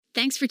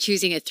Thanks for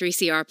choosing a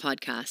 3CR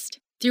podcast.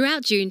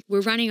 Throughout June,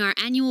 we're running our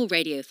annual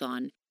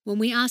Radiothon, when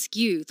we ask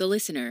you, the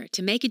listener,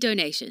 to make a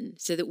donation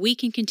so that we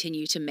can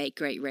continue to make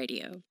great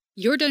radio.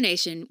 Your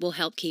donation will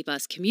help keep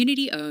us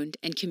community-owned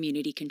and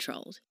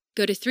community-controlled.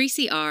 Go to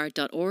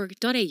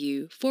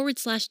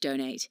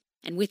 3cr.org.au/donate.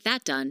 And with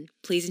that done,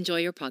 please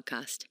enjoy your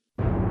podcast.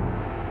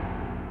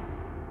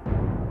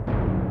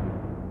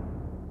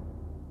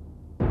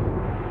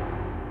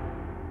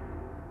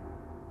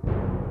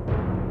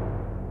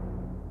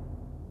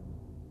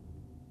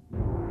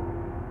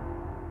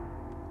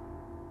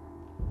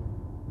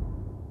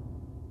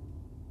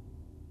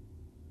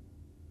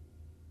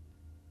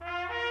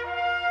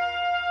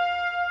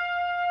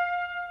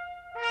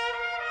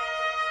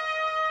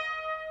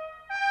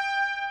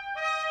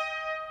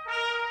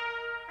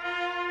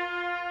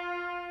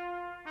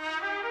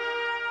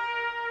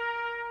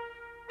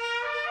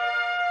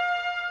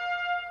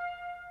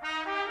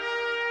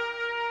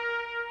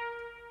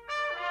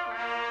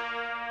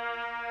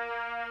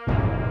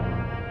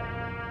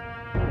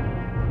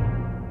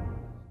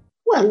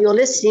 Well, you're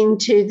listening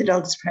to the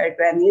DOGS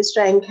program, the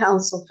Australian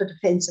Council for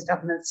Defence of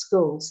Government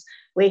Schools.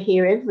 We're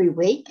here every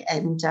week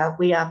and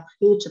we are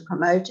here to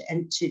promote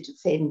and to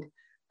defend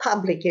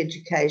public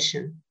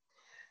education.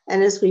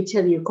 And as we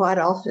tell you quite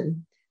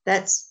often,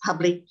 that's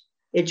public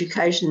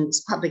education.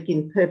 It's public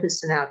in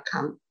purpose and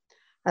outcome.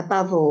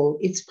 Above all,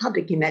 it's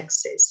public in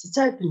access. It's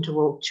open to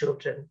all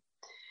children.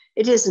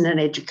 It isn't an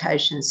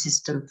education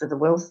system for the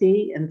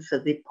wealthy and for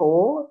the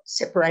poor,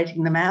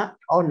 separating them out.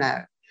 Oh,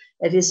 no.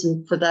 It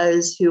isn't for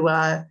those who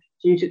are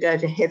due to go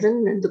to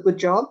heaven and the good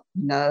job.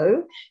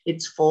 No,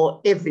 it's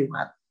for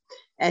everyone.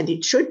 And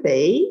it should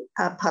be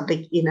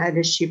public in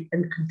ownership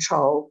and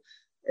control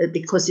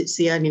because it's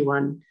the only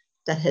one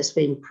that has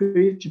been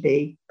proved to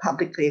be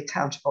publicly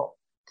accountable.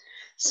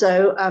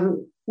 So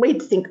we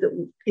think that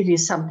it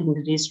is something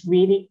that is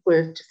really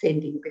worth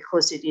defending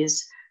because it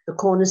is the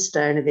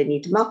cornerstone of any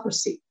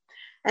democracy.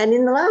 And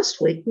in the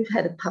last week, we've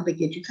had a Public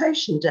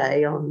Education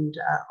Day on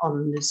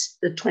the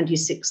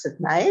 26th of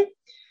May,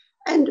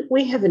 and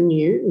we have a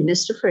new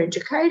Minister for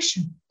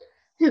Education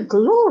who,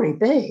 glory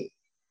be,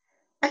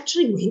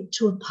 actually went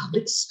to a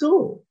public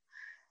school,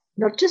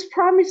 not just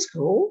primary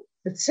school,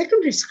 but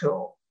secondary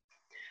school.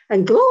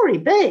 And glory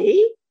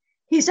be,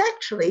 he's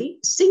actually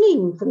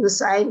singing from the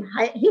same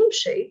hymn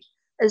sheet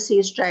as the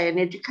Australian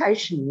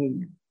Education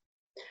Union.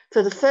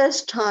 For the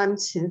first time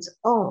since,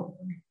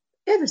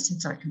 ever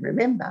since I can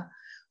remember,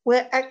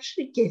 we're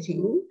actually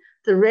getting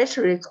the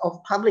rhetoric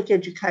of public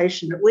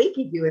education that we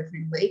give you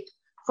every week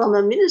from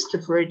a Minister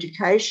for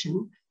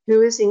Education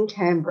who is in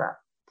Canberra.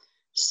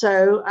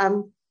 So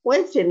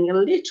we're feeling a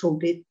little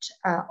bit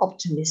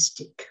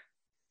optimistic.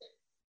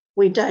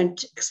 We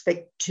don't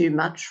expect too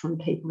much from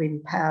people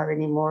in power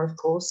anymore, of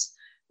course,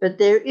 but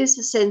there is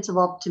a sense of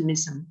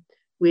optimism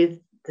with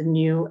the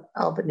new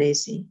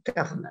Albanese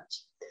government.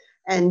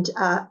 And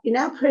in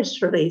our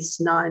press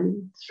release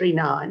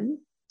 939,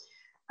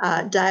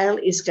 Dale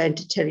is going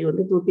to tell you a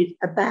little bit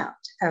about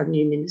our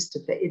new Minister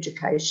for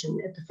Education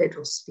at the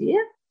federal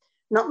sphere.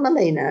 Not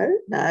Molino,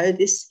 no,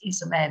 this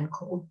is a man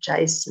called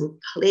Jason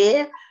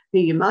Clare, who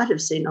you might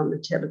have seen on the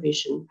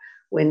television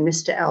when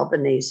Mr.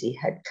 Albanese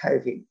had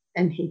COVID,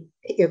 and he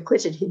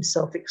acquitted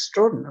himself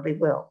extraordinarily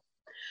well.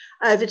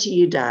 Over to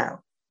you,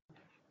 Dale.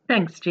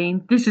 Thanks,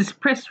 Jean. This is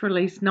press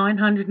release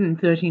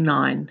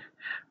 939.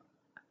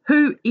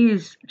 Who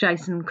is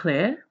Jason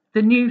Clare,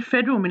 the new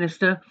Federal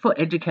Minister for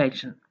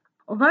Education?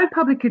 Although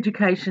public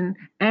education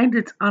and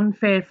its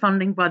unfair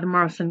funding by the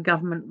Morrison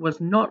government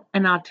was not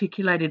an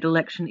articulated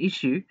election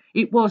issue,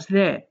 it was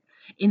there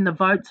in the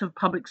votes of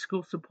public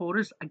school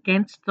supporters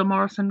against the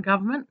Morrison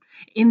government,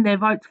 in their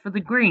votes for the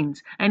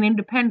Greens and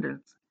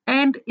Independents,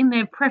 and in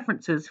their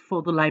preferences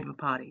for the Labor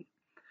Party.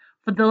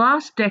 For the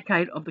last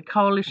decade of the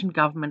coalition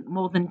government,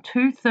 more than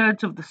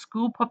 2/3 of the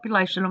school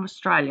population of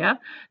Australia,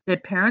 their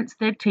parents,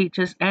 their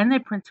teachers and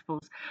their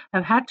principals,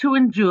 have had to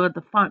endure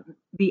the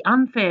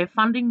unfair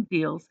funding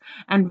deals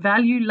and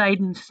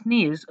value-laden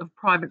sneers of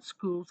private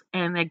schools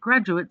and their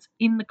graduates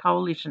in the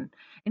coalition,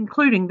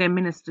 including their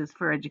ministers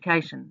for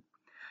education.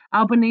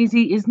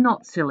 Albanese is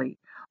not silly.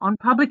 On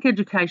Public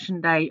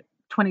Education Day,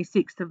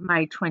 26th of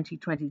May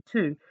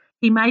 2022,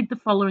 he made the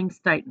following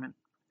statement.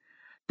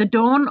 The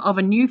dawn of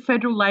a new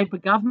federal Labor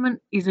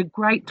government is a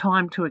great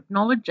time to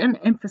acknowledge and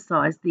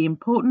emphasise the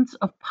importance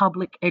of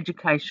public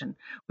education,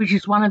 which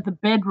is one of the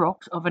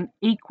bedrocks of an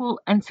equal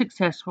and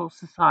successful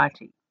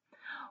society.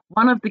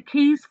 One of the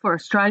keys for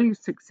Australia's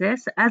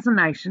success as a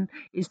nation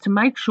is to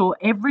make sure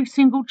every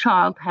single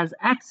child has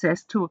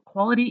access to a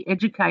quality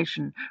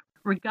education,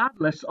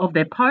 regardless of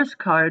their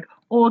postcode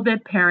or their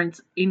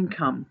parents'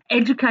 income.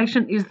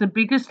 Education is the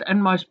biggest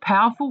and most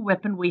powerful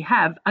weapon we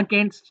have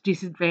against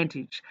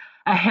disadvantage.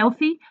 A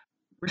healthy,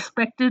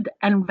 respected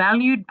and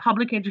valued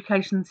public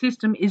education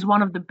system is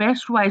one of the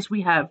best ways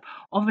we have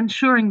of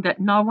ensuring that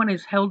no one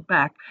is held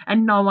back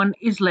and no one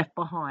is left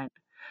behind.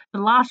 The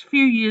last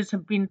few years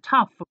have been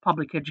tough for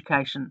public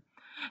education.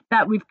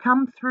 That we've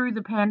come through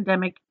the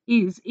pandemic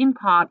is, in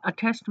part, a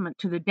testament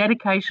to the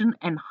dedication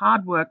and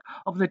hard work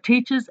of the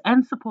teachers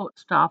and support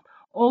staff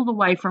all the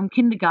way from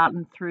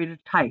kindergarten through to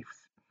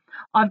TAFEs.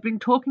 I've been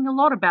talking a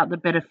lot about the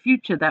better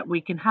future that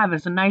we can have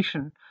as a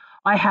nation.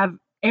 I have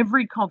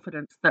every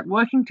confidence that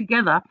working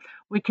together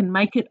we can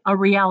make it a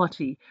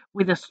reality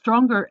with a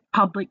stronger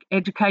public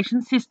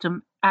education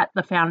system at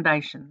the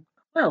foundation.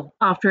 Well,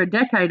 after a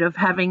decade of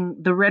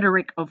having the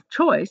rhetoric of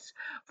choice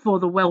for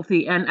the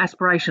wealthy and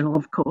aspirational,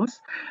 of course,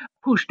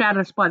 pushed at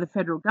us by the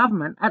federal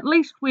government, at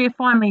least we're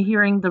finally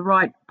hearing the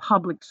right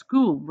public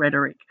school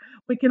rhetoric.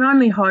 We can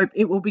only hope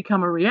it will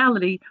become a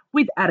reality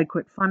with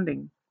adequate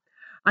funding.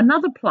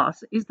 Another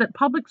plus is that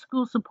public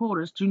school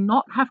supporters do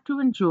not have to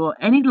endure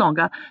any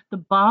longer the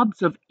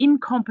barbs of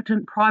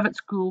incompetent private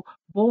school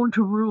born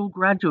to rule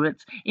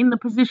graduates in the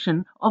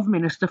position of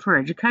Minister for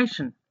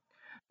Education.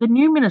 The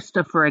new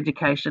Minister for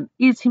Education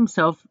is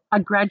himself a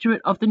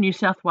graduate of the New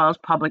South Wales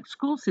public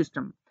school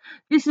system.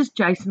 This is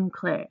Jason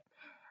Clare,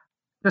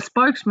 the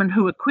spokesman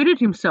who acquitted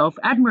himself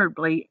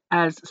admirably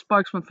as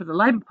spokesman for the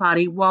Labor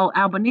Party while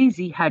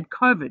Albanese had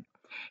COVID.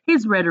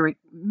 His rhetoric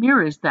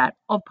mirrors that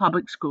of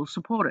public school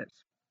supporters.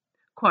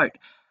 Quote,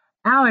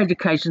 "Our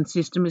education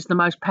system is the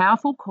most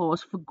powerful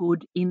cause for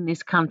good in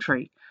this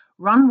country.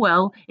 Run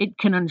well, it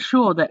can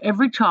ensure that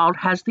every child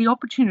has the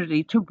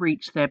opportunity to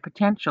reach their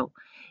potential.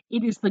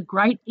 It is the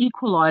great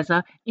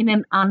equaliser in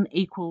an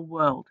unequal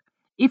world.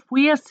 If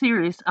we are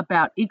serious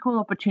about equal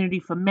opportunity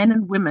for men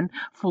and women,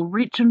 for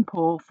rich and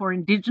poor, for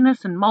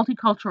Indigenous and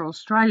multicultural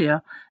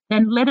Australia,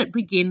 then let it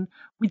begin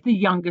with the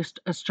youngest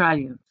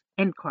Australians."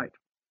 End quote.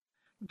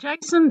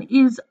 Jason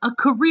is a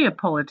career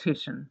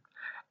politician,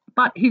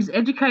 but his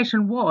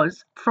education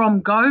was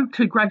from go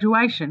to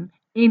graduation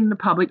in the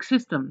public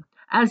system,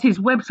 as his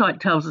website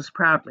tells us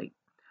proudly.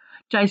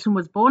 Jason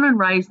was born and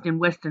raised in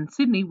Western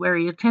Sydney, where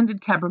he attended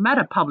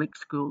Cabramatta Public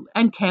School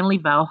and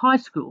Canley Vale High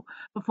School,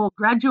 before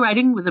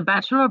graduating with a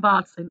Bachelor of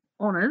Arts in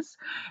Honours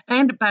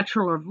and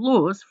Bachelor of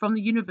Laws from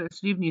the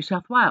University of New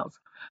South Wales.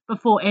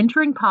 Before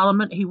entering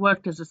Parliament, he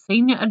worked as a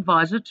senior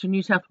advisor to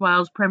New South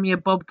Wales Premier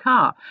Bob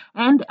Carr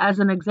and as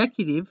an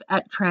executive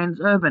at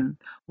Transurban,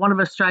 one of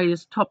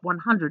Australia's top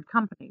 100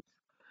 companies.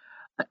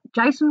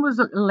 Jason was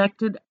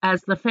elected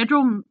as the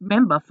federal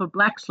member for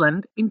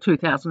Blaxland in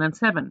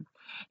 2007.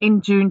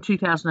 In June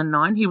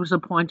 2009, he was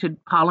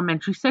appointed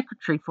Parliamentary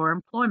Secretary for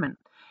Employment.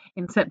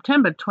 In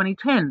September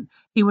 2010,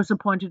 he was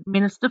appointed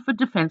Minister for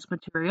Defence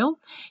Material.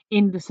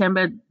 In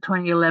December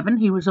 2011,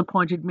 he was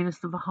appointed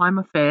Minister for Home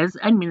Affairs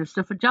and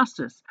Minister for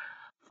Justice.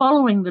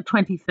 Following the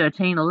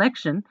 2013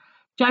 election,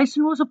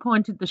 Jason was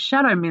appointed the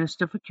Shadow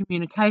Minister for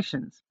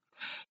Communications.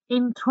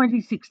 In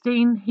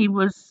 2016, he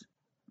was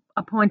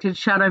appointed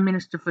Shadow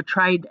Minister for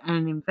Trade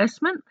and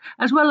Investment,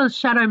 as well as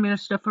Shadow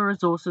Minister for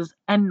Resources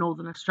and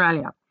Northern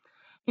Australia.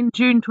 In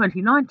June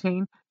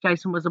 2019,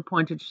 Jason was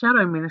appointed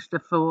Shadow Minister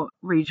for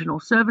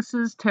Regional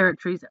Services,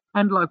 Territories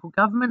and Local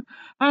Government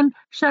and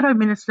Shadow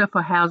Minister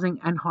for Housing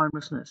and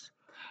Homelessness.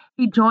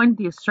 He joined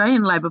the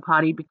Australian Labor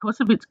Party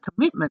because of its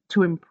commitment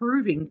to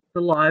improving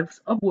the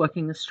lives of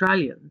working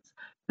Australians,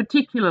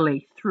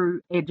 particularly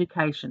through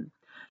education.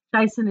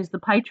 Jason is the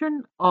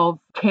patron of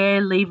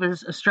Care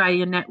Leavers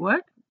Australia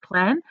Network,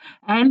 CLAN,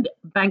 and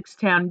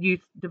Bankstown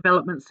Youth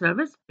Development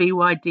Service,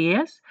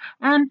 BYDS,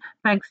 and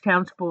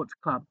Bankstown Sports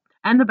Club,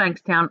 and the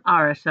Bankstown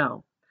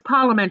RSL.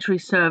 Parliamentary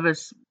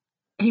service,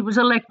 he was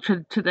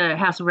elected to the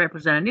House of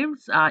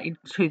Representatives in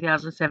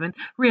 2007,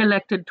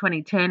 re-elected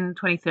 2010,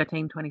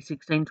 2013,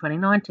 2016,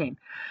 2019.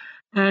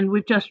 And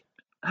we've just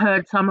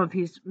heard some of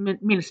his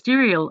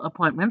ministerial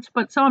appointments,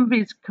 but some of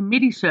his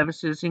committee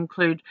services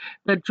include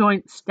the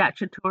Joint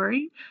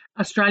Statutory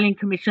Australian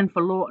Commission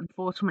for Law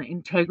Enforcement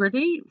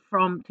Integrity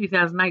from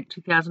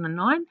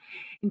 2008-2009,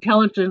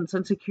 Intelligence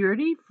and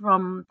Security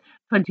from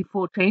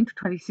 2014 to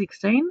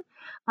 2016,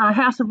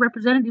 House of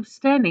Representatives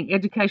Standing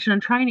Education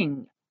and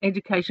Training,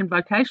 Education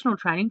Vocational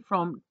Training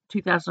from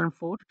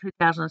 2004 to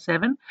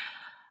 2007,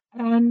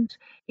 and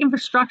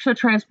Infrastructure,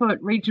 Transport,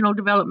 Regional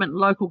Development,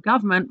 Local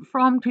Government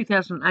from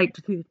 2008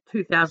 to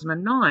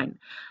 2009.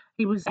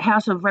 He was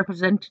House of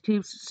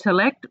Representatives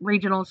Select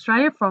Regional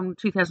Australia from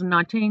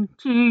 2019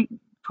 to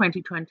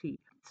 2020.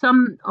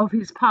 Some of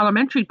his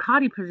parliamentary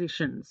party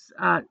positions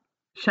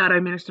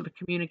Shadow Minister for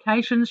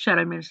Communications,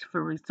 Shadow Minister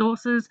for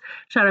Resources,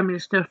 Shadow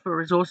Minister for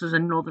Resources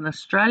in Northern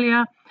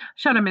Australia,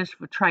 Shadow Minister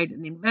for Trade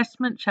and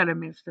Investment, Shadow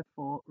Minister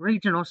for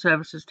Regional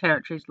Services,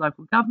 Territories,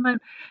 Local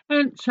Government,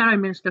 and Shadow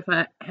Minister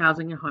for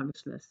Housing and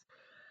Homelessness.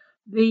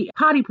 The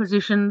party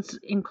positions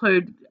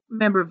include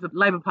member of the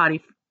Labor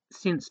Party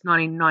since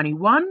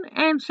 1991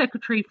 and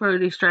Secretary for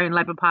the Australian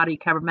Labor Party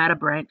Cabramatta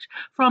branch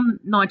from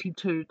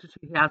 1992 to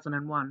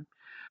 2001.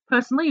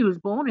 Personally, he was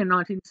born in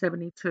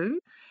 1972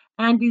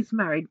 and is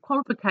married.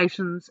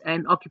 Qualifications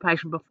and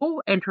occupation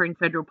before entering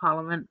federal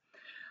parliament.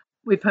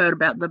 We've heard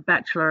about the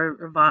Bachelor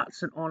of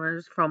Arts and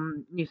Honours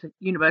from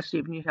University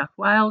of New South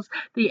Wales,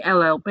 the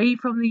LLB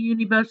from the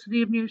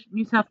University of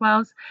New South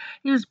Wales.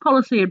 He was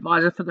policy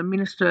advisor for the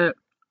Minister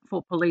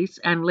for Police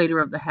and Leader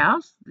of the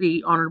House,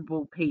 the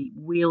Honourable P.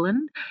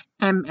 Whelan,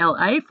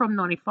 MLA from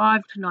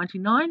 95 to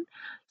 99,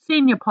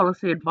 Senior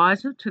Policy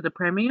Advisor to the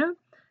Premier,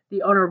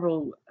 the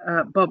Honourable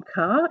Bob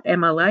Carr,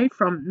 MLA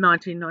from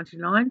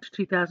 1999 to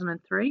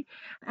 2003,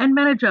 and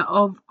Manager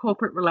of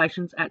Corporate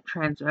Relations at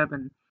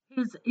Transurban.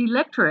 His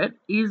electorate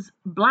is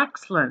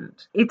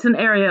Blaxland. It's an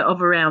area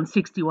of around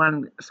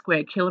 61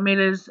 square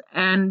kilometres,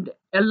 and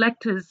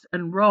electors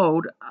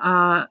enrolled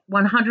are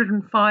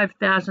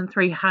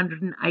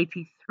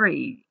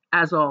 105,383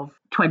 as of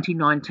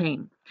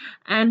 2019.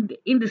 And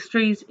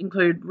industries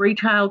include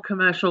retail,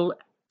 commercial,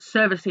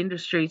 service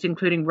industries,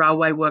 including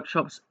railway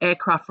workshops,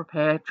 aircraft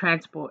repair,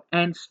 transport,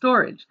 and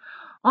storage.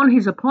 On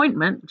his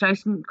appointment,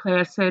 Jason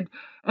Clare said,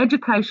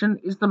 "Education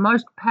is the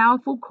most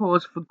powerful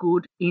cause for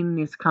good in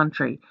this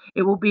country.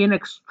 It will be an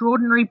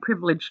extraordinary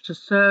privilege to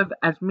serve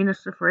as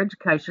Minister for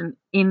Education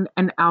in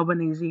an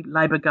Albanese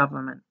Labor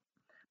government."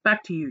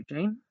 Back to you,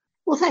 Jean.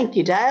 Well, thank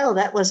you, Dale.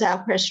 That was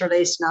our press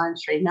release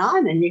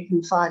 939, and you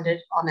can find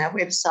it on our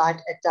website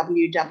at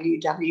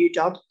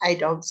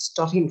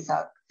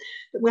www.adogs.info.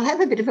 But we'll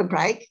have a bit of a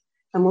break,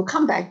 and we'll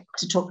come back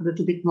to talk a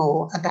little bit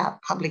more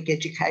about Public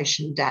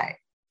Education Day.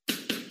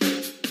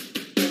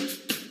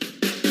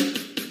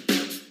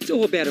 It's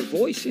all about a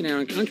voice in our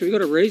own country. We've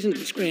got a reason to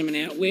be screaming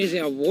out, where's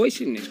our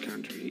voice in this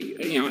country?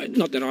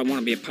 Not that I want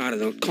to be a part of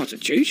the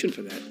Constitution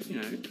for that,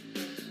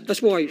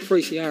 That's why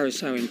 3CR is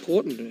so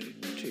important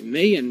to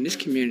me and this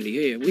community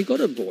here. We've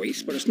got a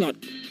voice, but it's not,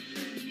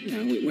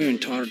 we're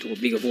entitled to a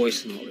bigger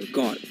voice than what we've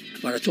got.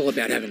 But it's all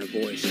about having a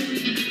voice.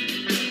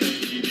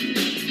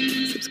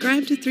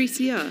 Subscribe to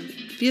 3CR,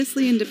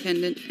 fiercely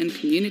independent and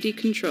community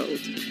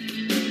controlled.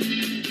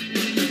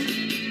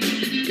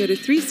 Go to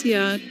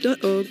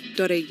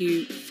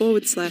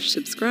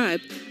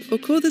 3cr.org.au/subscribe or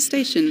call the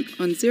station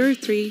on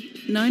 03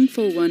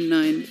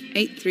 9419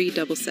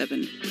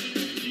 8377.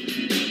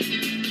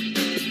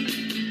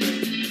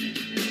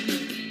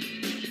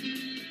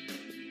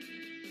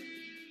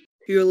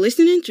 You're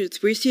listening to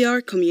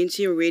 3CR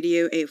Community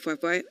Radio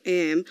 855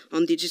 AM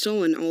on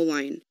digital and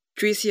online.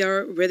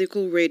 3CR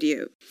Radical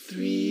Radio.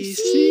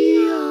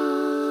 3CR.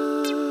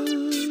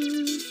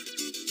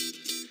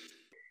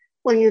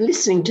 Well, you're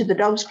listening to the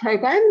Dogs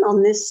program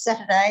on this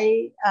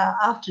Saturday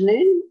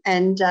afternoon,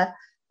 and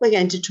we're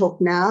going to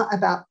talk now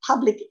about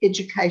Public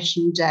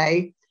Education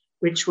Day,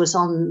 which was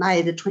on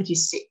May the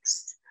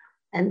 26th,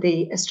 and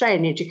the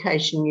Australian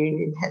Education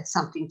Union had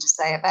something to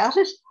say about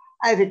it.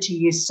 Over to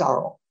you,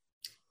 Sorrel.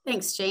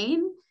 Thanks,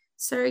 Jean.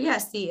 So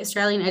yes, the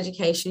Australian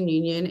Education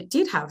Union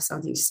did have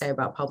something to say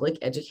about Public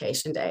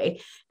Education Day,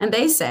 and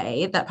they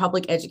say that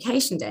Public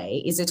Education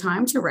Day is a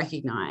time to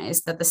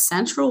recognise that the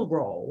central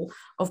role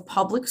of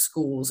public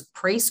schools,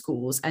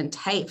 preschools and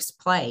TAFEs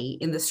play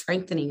in the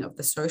strengthening of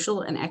the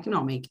social and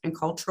economic and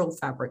cultural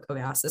fabric of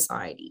our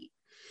society,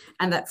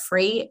 and that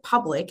free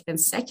public and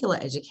secular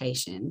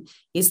education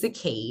is the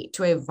key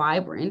to a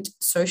vibrant,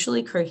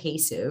 socially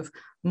cohesive,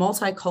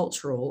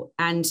 multicultural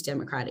and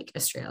democratic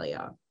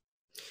Australia.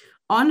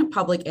 On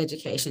Public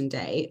Education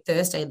Day,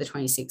 Thursday, the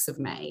 26th of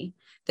May,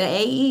 the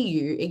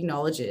AEU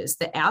acknowledges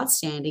the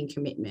outstanding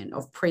commitment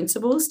of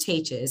principals,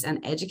 teachers,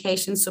 and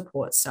education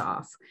support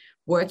staff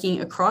working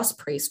across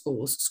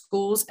preschools,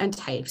 schools, and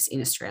TAFEs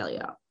in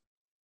Australia.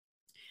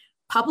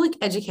 Public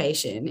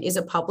education is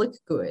a public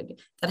good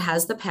that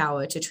has the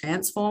power to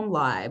transform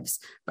lives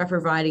by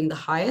providing the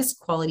highest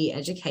quality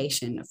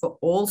education for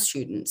all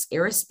students,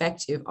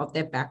 irrespective of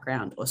their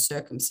background or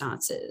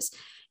circumstances,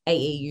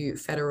 AEU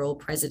Federal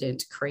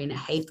President Karina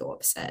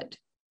Haythorpe said.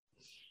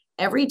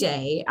 Every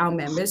day, our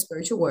members go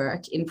to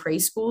work in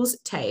preschools,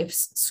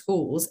 TAFEs,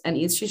 schools, and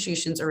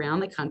institutions around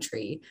the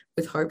country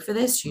with hope for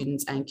their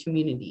students and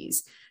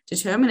communities,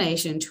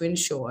 determination to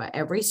ensure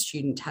every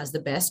student has the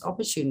best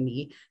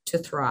opportunity to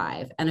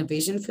thrive, and a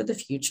vision for the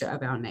future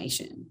of our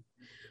nation,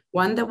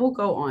 one that will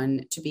go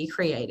on to be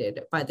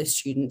created by the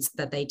students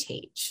that they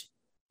teach.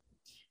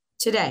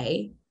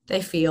 Today,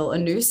 they feel a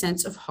new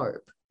sense of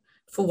hope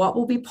for what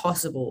will be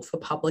possible for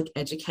public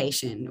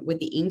education with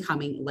the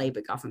incoming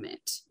Labor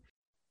government.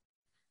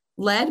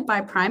 Led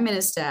by Prime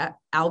Minister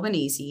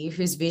Albanese,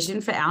 whose vision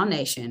for our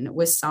nation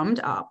was summed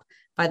up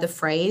by the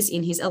phrase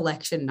in his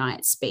election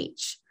night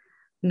speech,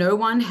 "No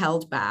one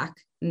held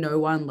back, no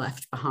one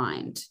left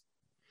behind."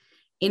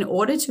 In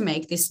order to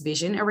make this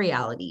vision a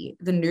reality,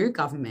 the new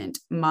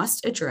government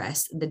must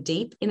address the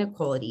deep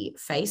inequality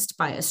faced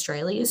by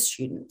Australia's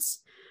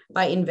students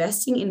by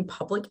investing in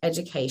public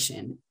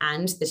education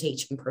and the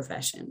teaching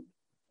profession.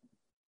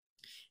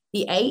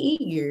 The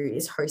AEU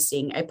is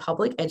hosting a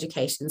public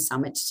education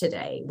summit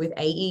today with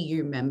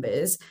AEU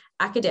members,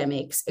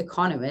 academics,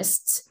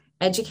 economists,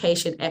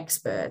 education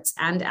experts,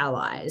 and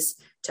allies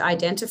to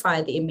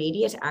identify the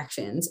immediate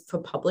actions for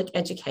public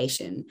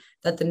education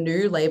that the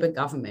new Labor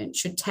government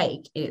should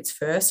take in its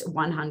first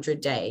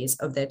 100 days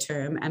of their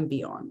term and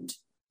beyond.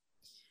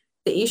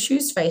 The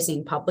issues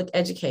facing public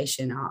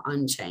education are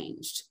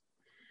unchanged,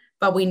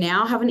 but we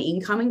now have an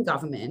incoming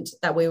government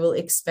that we will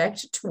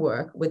expect to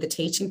work with the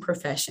teaching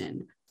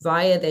profession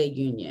via their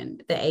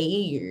union, the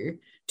AEU,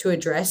 to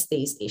address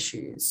these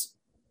issues.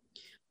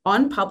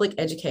 On Public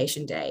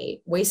Education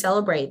Day, we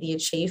celebrate the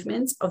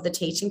achievements of the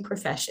teaching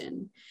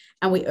profession,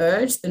 and we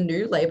urge the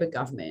new Labor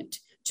government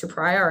to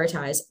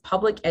prioritise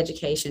public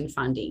education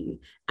funding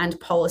and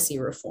policy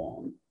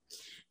reform,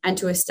 and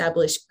to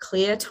establish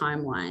clear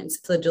timelines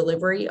for the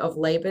delivery of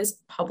Labor's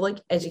public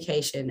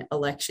education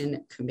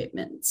election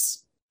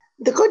commitments.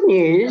 The good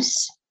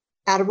news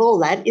out of all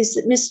that is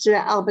that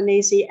Mr.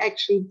 Albanese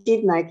actually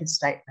did make a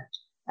statement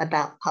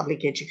about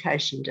Public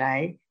Education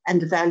Day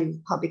and the value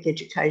of public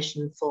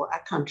education for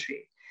our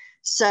country.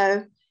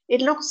 So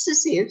it looks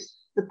as if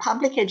the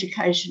public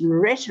education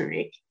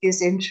rhetoric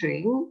is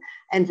entering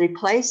and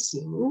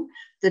replacing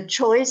the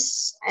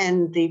choice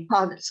and the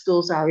private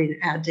schools are in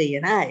our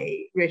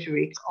DNA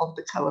rhetoric of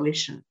the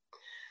coalition.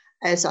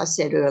 As I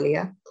said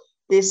earlier,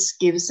 this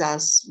gives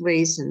us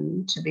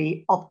reason to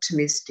be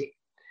optimistic.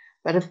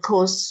 But of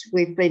course,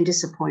 we've been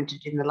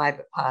disappointed in the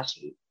Labor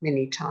Party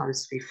many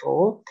times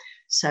before,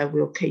 so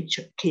we'll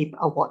keep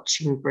a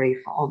watching brief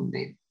on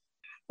them.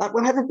 But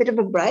we'll have a bit of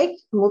a break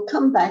and we'll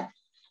come back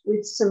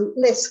with some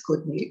less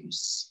good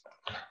news.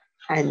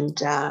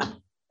 And,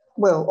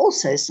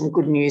 also some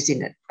good news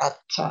in it, but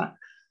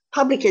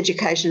public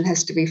education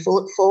has to be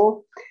fought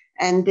for,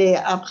 and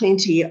there are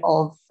plenty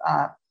of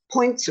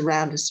points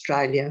around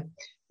Australia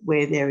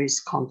where there is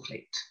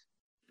conflict.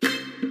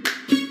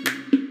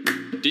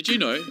 Did you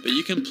know that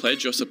you can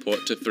pledge your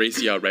support to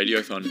 3CR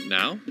Radiothon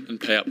now and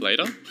pay up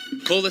later?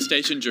 Call the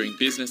station during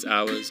business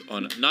hours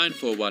on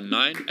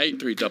 9419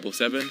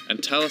 8377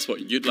 and tell us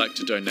what you'd like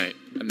to donate,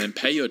 and then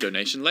pay your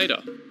donation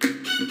later.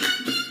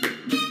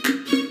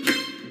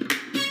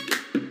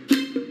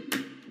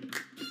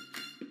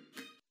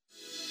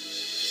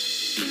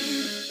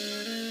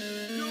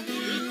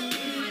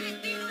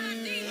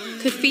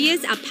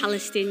 Keffiyehs are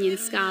Palestinian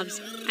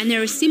scarves, and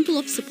they're a symbol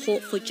of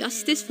support for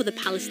justice for the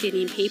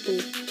Palestinian people.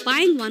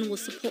 Buying one will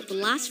support the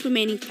last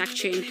remaining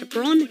factory in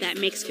Hebron that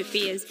makes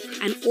keffiyehs,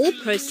 and all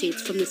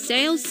proceeds from the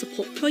sales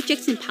support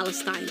projects in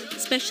Palestine,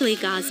 especially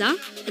Gaza,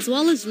 as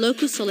well as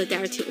local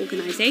solidarity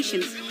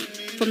organisations.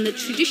 From the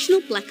traditional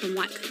black and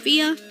white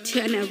keffiyeh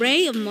to an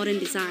array of modern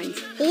designs,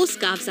 all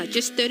scarves are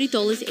just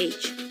 $30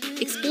 each.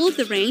 Explore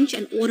the range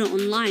and order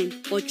online,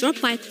 or drop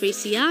by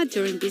 3CR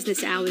during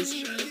business hours.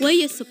 Wear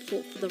your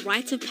support for the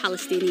rights of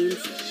Palestinians.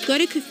 Go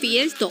to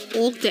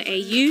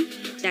keffiyehs.org.au,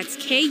 that's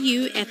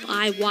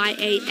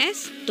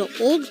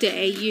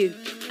KUFIYAS.org.au,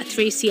 a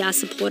 3CR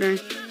supporter.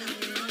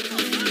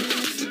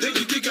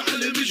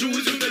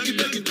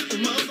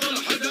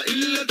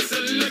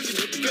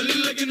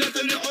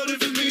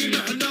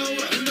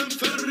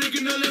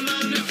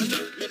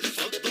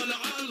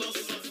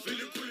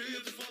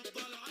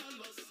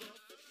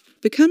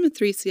 Become a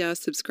 3CR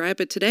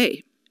subscriber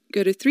today.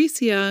 Go to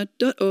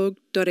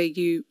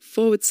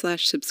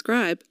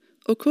 3cr.org.au/subscribe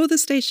or call the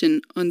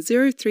station on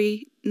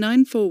 03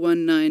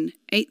 9419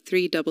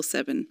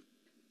 8377.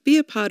 Be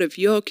a part of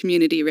your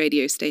community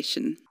radio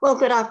station. Well,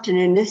 good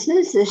afternoon,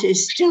 listeners. This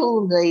is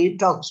still the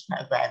Dogs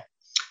program.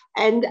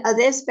 And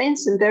there's been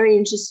some very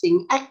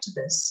interesting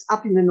activists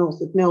up in the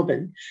north of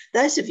Melbourne.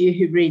 Those of you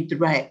who read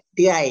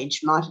The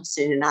Age might have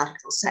seen an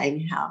article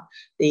saying how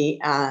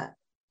the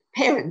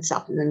parents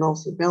up in the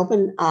north of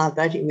Melbourne are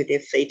voting with their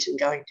feet and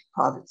going to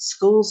private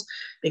schools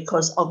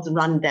because of the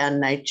rundown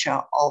nature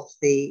of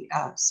the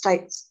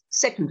state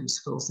secondary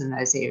schools in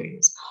those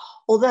areas.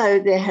 Although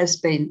there has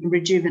been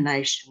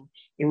rejuvenation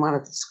in one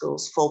of the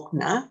schools,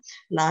 Faulkner,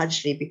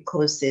 largely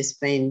because there's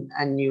been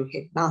a new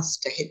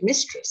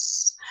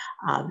headmistress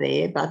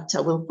there. But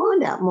we'll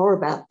find out more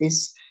about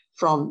this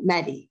from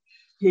Maddie,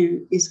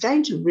 who is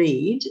going to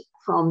read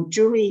from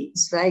Julie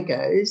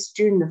Svago's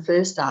June the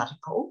 1st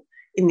article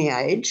in The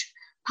Age.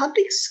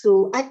 Public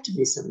school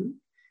activism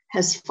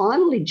has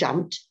finally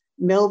jumped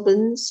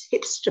Melbourne's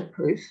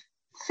hipster-proof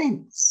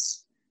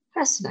fence.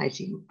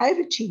 Fascinating.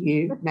 Over to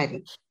you,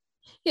 Maddie.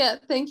 Yeah,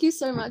 thank you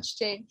so much,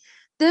 Jane.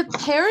 The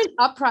parent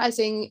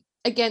uprising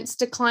against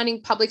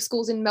declining public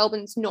schools in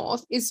Melbourne's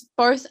north is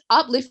both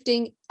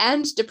uplifting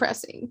and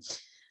depressing.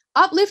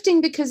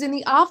 Uplifting because in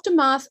the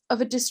aftermath of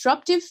a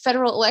disruptive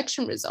federal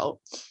election result,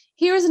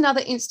 here is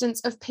another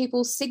instance of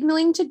people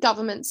signalling to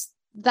governments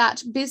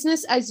that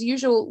business as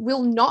usual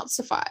will not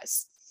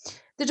suffice.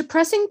 The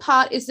depressing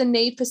part is the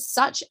need for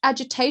such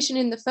agitation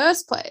in the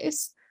first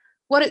place,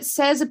 what it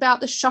says about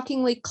the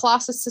shockingly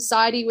classist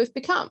society we've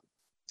become.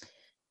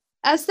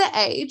 As The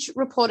Age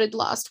reported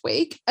last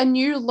week, a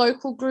new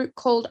local group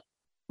called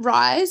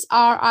RISE,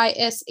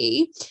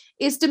 R-I-S-E,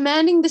 is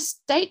demanding the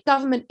state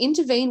government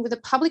intervene with a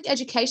public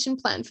education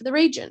plan for the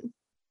region.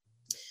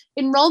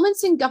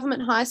 Enrolments in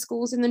government high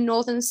schools in the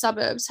northern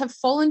suburbs have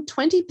fallen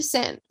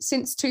 20%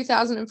 since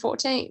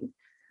 2014.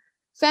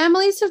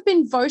 Families have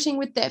been voting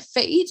with their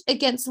feet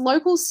against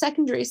local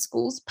secondary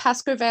schools,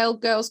 Pascoe Vale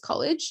Girls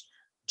College,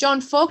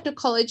 John Faulkner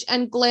College,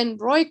 and Glen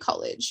Roy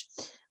College.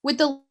 With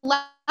the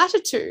latter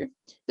two,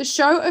 the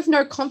show of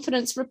no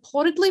confidence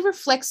reportedly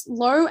reflects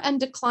low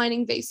and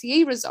declining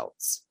VCE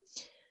results.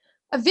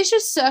 A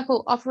vicious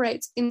circle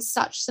operates in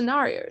such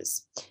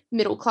scenarios.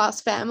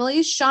 Middle-class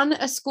families shun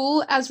a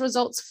school as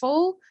results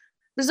fall.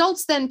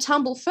 Results then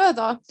tumble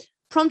further,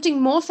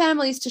 prompting more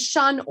families to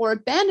shun or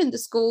abandon the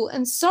school,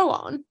 and so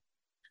on,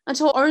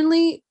 until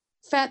the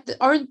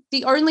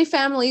only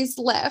families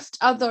left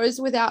are those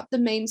without the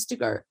means to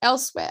go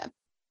elsewhere.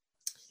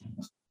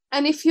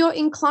 And if you're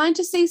inclined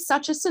to see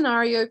such a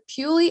scenario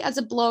purely as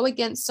a blow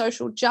against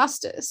social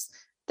justice,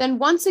 then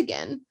once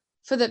again,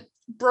 for the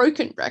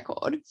broken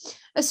record,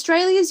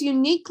 Australia's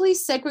uniquely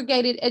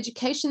segregated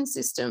education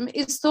system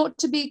is thought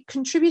to be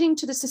contributing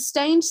to the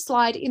sustained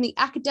slide in the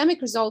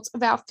academic results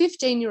of our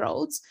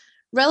 15-year-olds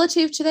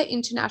relative to their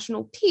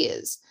international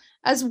peers,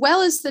 as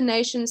well as the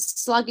nation's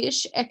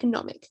sluggish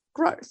economic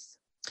growth.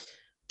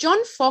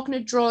 John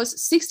Faulkner draws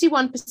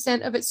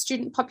 61% of its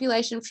student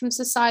population from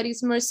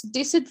society's most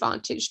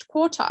disadvantaged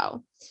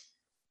quartile.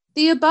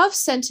 The above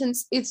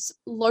sentence is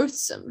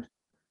loathsome.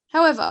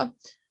 However,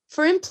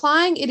 for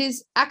implying it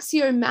is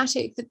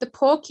axiomatic that the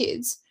poor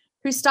kids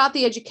who start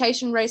the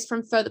education race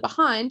from further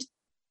behind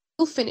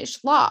will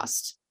finish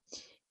last.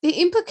 The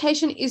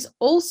implication is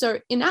also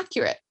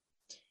inaccurate.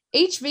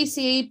 Each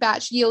VCE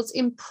batch yields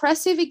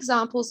impressive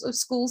examples of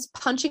schools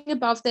punching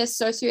above their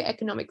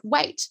socioeconomic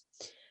weight,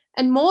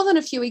 and more than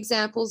a few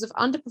examples of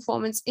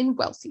underperformance in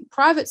wealthy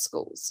private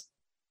schools.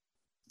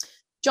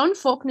 John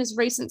Faulkner's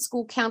recent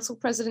school council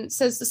president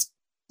says the school's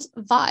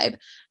vibe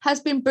has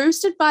been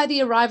boosted by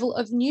the arrival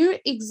of new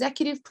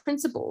executive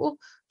principal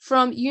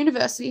from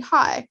University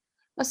High,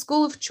 a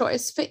school of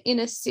choice for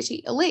inner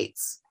city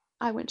elites.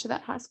 I went to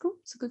that high school.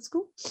 It's a good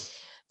school.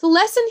 The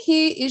lesson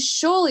here is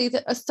surely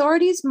that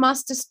authorities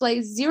must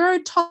display zero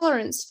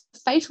tolerance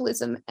for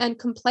fatalism and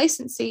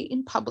complacency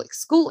in public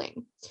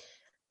schooling.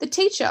 The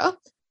teacher,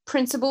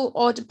 principal,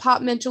 or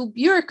departmental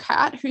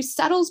bureaucrat who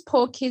saddles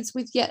poor kids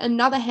with yet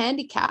another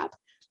handicap,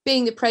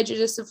 being the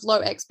prejudice of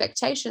low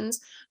expectations,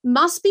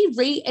 must be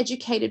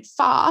re-educated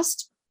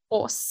fast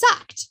or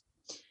sacked.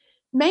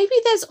 Maybe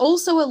there's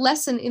also a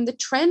lesson in the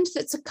trend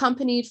that's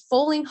accompanied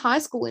falling high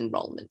school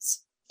enrollments.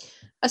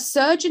 A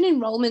surge in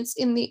enrollments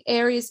in the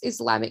area's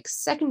Islamic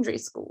secondary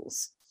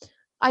schools.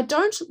 I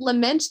don't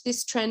lament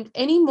this trend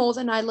any more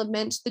than I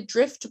lament the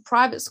drift to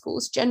private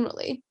schools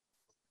generally,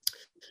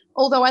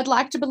 although I'd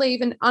like to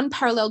believe an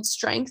unparalleled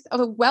strength of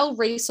a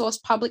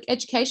well-resourced public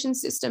education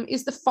system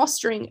is the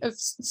fostering of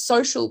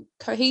social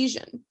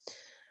cohesion.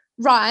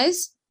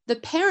 RISE, the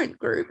parent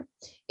group,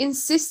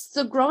 insists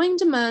the growing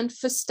demand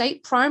for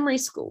state primary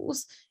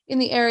schools in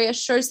the area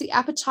shows the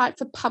appetite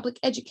for public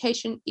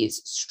education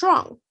is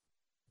strong.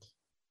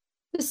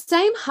 The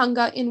same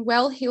hunger in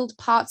well-heeled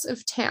parts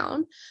of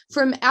town,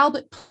 from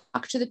Albert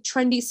Park to the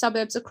trendy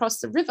suburbs across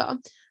the river,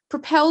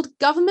 propelled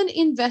government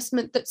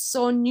investment that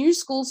saw new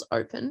schools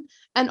open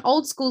and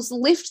old schools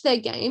lift their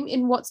game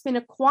in what's been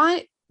a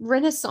quiet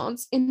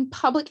renaissance in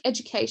public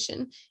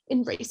education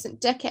in recent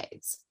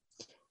decades.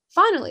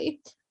 Finally,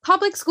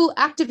 public school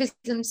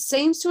activism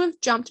seems to have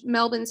jumped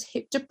Melbourne's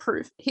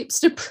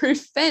hipster-proof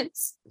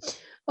fence.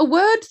 A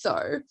word,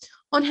 though,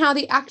 on how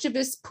the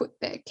activists put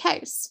their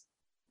case.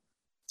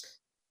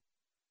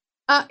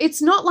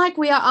 It's not like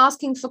we are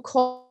asking for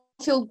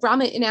Caulfield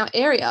grammar in our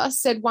area,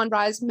 said one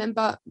RISE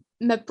member,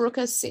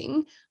 Mabruka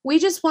Singh. We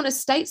just want a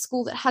state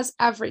school that has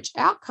average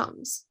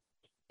outcomes.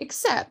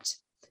 Except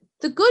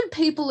the good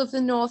people of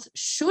the North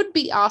should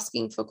be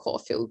asking for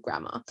Caulfield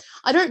grammar.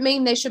 I don't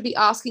mean they should be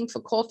asking for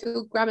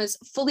Caulfield Grammar's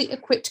fully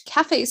equipped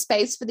cafe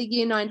space for the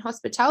Year 9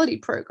 hospitality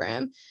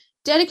program,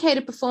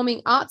 dedicated performing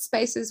arts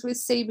spaces with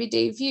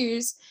CBD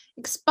views,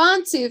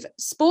 expansive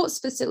sports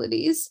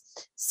facilities,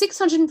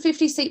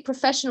 650-seat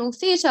professional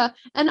theatre,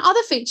 and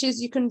other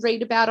features you can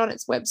read about on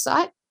its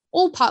website,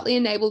 all partly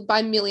enabled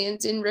by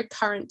millions in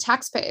recurrent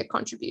taxpayer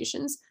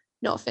contributions.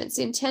 No offence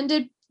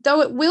intended,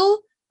 though it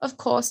will, of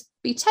course,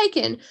 be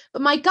taken.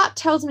 But my gut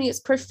tells me it's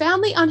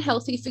profoundly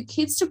unhealthy for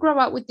kids to grow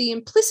up with the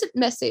implicit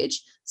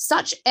message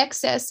such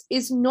excess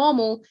is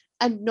normal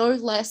and no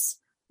less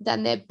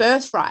than their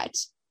birthright.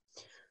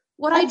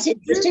 That's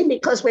interesting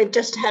because we've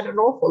just had an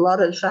awful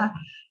lot of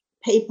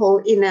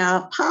people in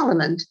our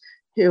parliament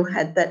who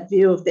had that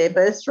view of their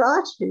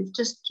birthright, who've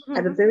just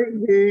had a very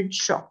rude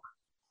shock.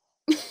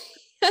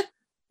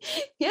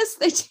 Yes,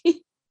 they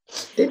did.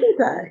 Didn't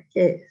they?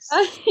 Yes.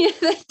 Yeah,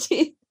 they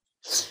did.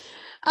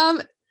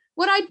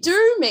 What I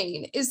do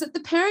mean is that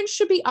the parents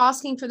should be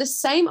asking for the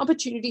same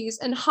opportunities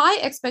and high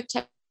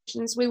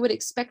expectations we would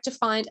expect to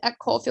find at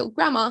Caulfield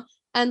Grammar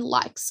and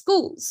like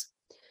schools.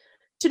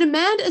 To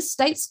demand a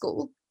state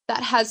school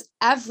that has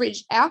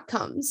average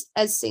outcomes,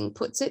 as Singh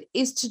puts it,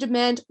 is to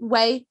demand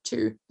way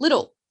too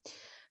little.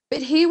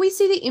 But here we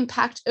see the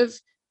impact of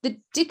the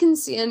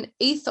Dickensian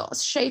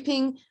ethos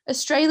shaping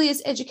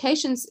Australia's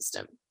education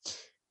system.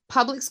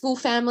 Public school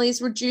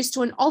families reduced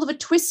to an Oliver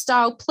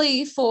Twist-style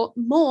plea for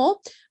more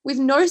with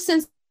no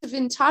sense of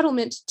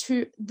entitlement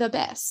to the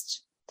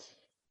best.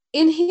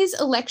 In his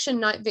election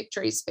night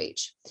victory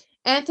speech,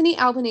 Anthony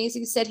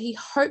Albanese said he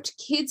hoped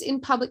kids in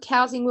public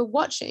housing were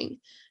watching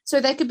so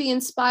they could be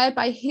inspired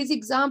by his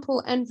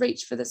example and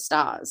reach for the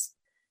stars.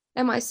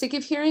 Am I sick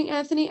of hearing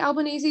Anthony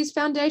Albanese's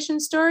foundation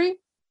story?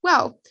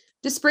 Well,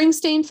 do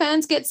Springsteen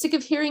fans get sick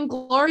of hearing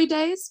Glory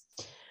Days?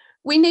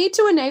 We need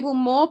to enable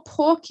more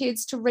poor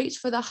kids to reach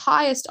for the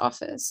highest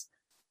office.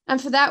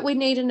 And for that, we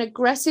need an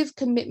aggressive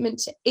commitment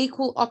to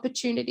equal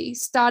opportunity,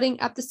 starting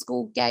at the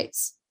school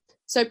gates.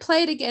 So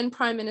play it again,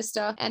 Prime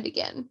Minister, and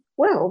again.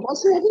 Well,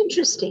 wasn't that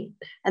interesting?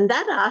 And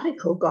that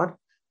article got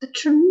a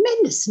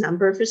tremendous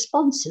number of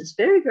responses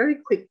very, very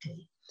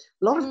quickly.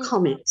 A lot of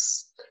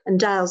comments. And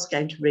Dale's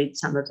going to read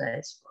some of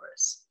those for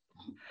us.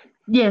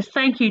 Yes,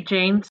 thank you,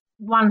 Jean.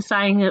 One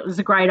saying it was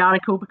a great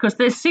article because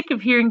they're sick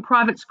of hearing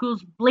private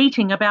schools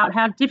bleating about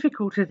how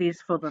difficult it is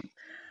for them.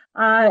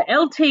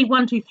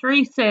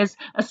 LT123 says,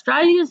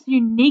 Australia's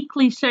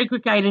uniquely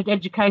segregated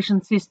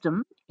education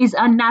system is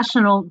a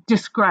national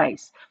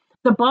disgrace.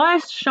 The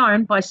bias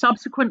shown by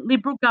subsequent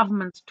Liberal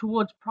governments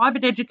towards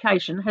private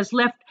education has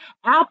left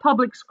our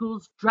public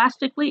schools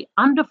drastically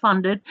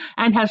underfunded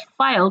and has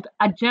failed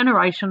a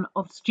generation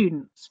of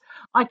students.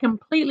 I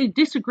completely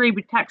disagree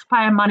with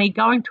taxpayer money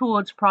going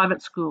towards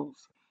private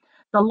schools.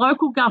 The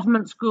local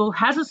government school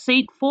has a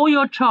seat for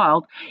your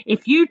child.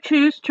 If you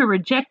choose to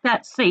reject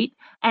that seat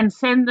and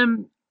send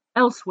them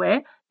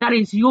elsewhere, that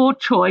is your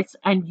choice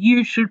and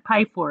you should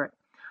pay for it.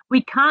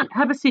 We can't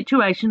have a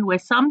situation where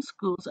some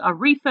schools are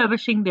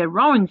refurbishing their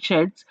rowing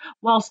sheds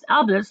whilst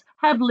others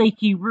have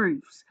leaky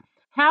roofs.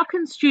 How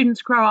can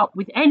students grow up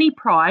with any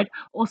pride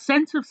or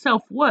sense of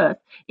self-worth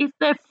if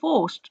they're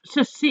forced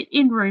to sit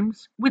in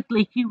rooms with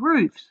leaky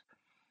roofs?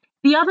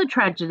 The other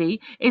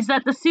tragedy is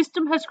that the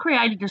system has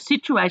created a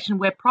situation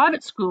where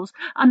private schools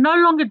are no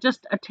longer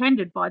just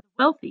attended by the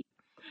wealthy.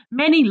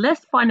 Many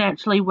less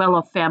financially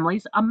well-off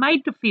families are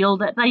made to feel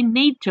that they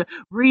need to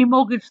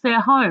remortgage their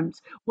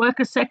homes, work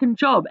a second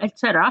job,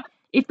 etc.,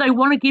 if they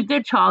want to give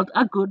their child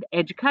a good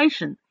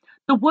education.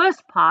 The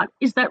worst part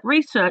is that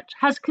research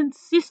has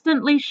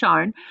consistently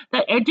shown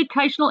that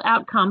educational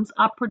outcomes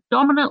are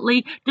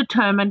predominantly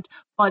determined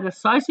by the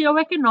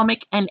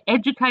socioeconomic and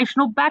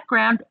educational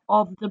background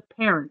of the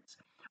parents,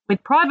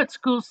 with private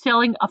schools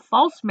selling a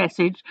false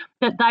message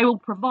that they will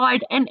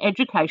provide an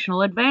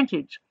educational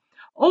advantage.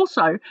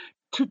 Also,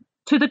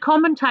 to the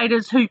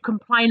commentators who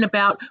complain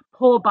about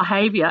poor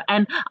behaviour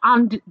and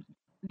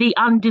the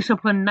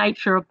undisciplined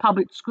nature of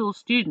public school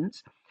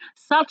students,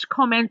 such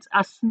comments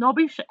are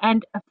snobbish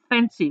and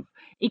offensive,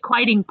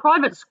 equating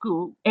private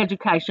school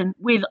education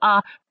with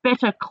a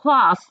better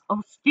class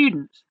of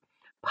students.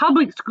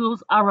 Public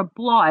schools are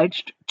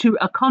obliged to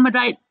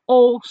accommodate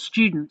all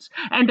students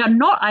and are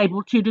not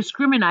able to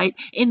discriminate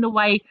in the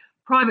way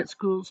private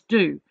schools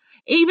do.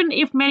 Even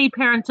if many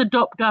parents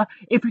adopt a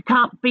if you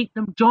can't beat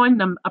them, join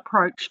them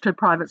approach to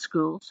private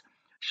schools,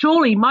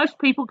 surely most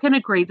people can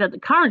agree that the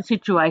current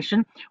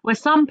situation where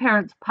some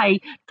parents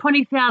pay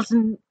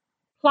 $20,000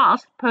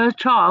 plus per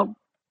child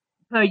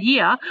per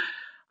year,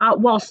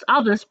 whilst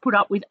others put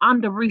up with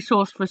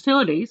under-resourced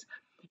facilities,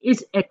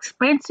 is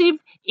expensive,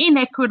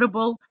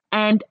 inequitable,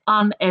 and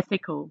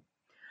unethical.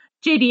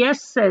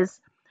 GDS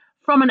says,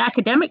 from an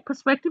academic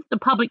perspective, the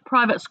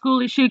public-private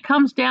school issue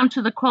comes down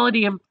to the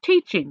quality of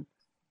teaching.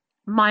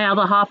 My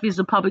other half is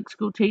a public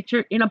school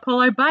teacher in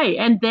Apollo Bay,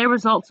 and their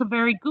results are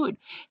very good.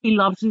 He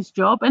loves his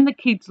job, and the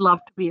kids love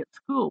to be at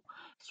school.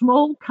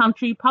 Small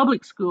country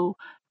public school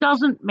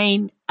doesn't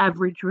mean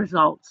average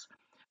results.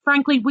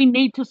 Frankly, we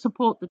need to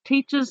support the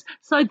teachers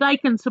so they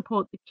can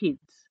support the kids.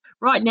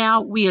 Right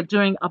now, we are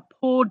doing a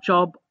poor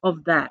job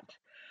of that.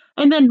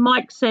 And then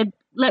Mike said,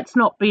 let's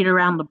not beat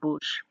around the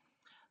bush.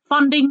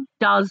 Funding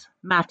does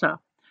matter,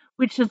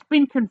 which has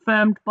been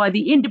confirmed by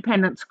the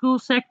independent school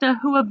sector,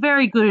 who are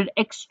very good at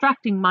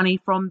extracting money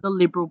from the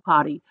Liberal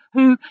Party,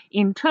 who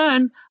in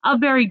turn are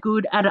very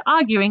good at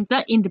arguing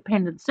that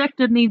independent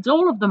sector needs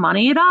all of the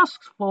money it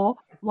asks for,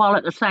 while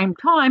at the same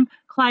time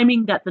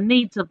claiming that the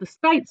needs of the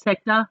state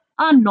sector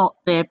are not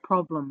their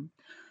problem.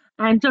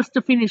 And just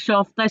to finish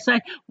off, they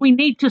say we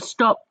need to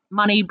stop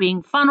money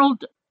being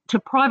funneled to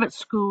private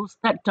schools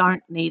that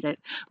don't need it.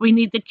 We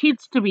need the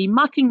kids to be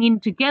mucking in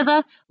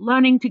together,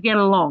 learning to get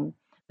along.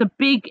 The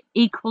big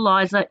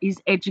equaliser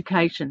is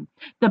education.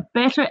 The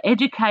better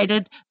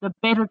educated, the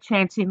better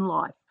chance in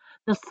life.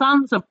 The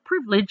sons of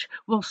privilege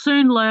will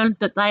soon learn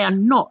that they are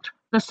not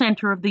the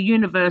centre of the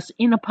universe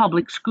in a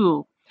public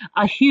school.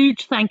 A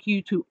huge thank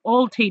you to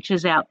all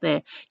teachers out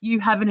there. You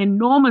have an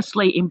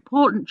enormously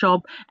important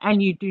job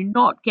and you do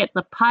not get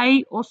the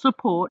pay or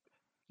support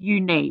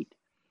you need.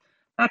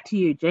 Back to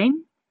you,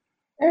 Jean.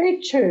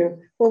 Very true.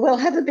 Well, we'll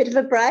have a bit of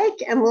a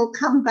break and we'll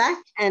come back,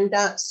 and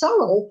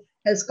Sorrel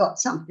has got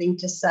something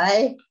to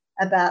say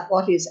about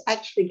what is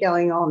actually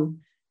going on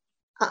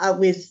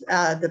with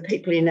the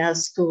people in our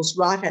schools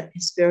right at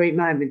this very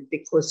moment,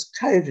 because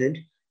COVID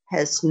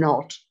has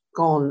not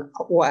gone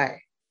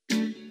away.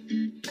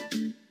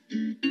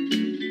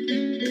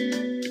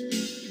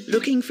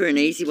 Looking for an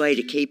easy way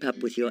to keep up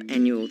with your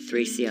annual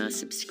 3CR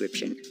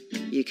subscription?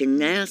 You can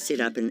now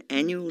set up an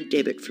annual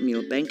debit from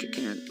your bank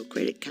account or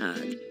credit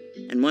card,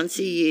 and once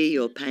a year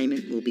your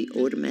payment will be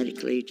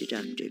automatically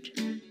deducted.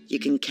 You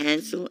can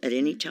cancel at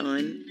any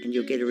time and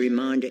you'll get a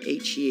reminder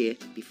each year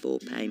before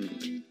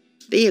payment.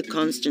 Be a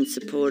constant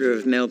supporter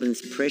of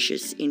Melbourne's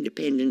precious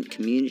independent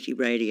community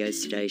radio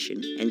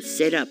station and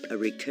set up a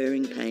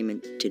recurring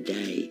payment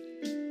today.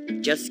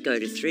 Just go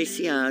to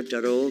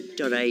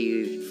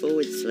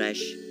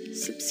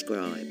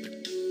 3cr.org.au/subscribe.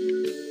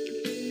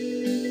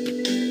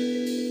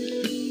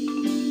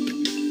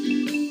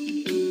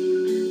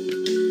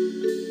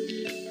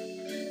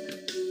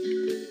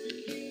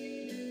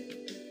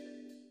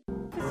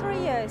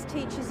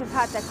 Teachers have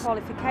had their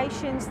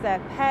qualifications, their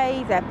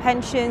pay, their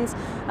pensions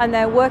and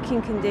their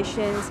working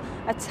conditions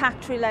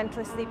attacked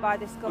relentlessly by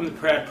this government. I'm the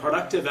proud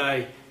product of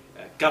a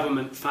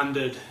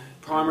government-funded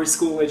primary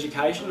school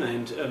education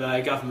and of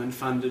a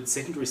government-funded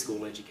secondary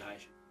school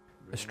education.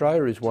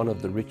 Australia is one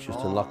of the richest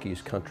and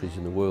luckiest countries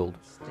in the world,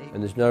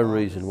 and there's no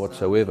reason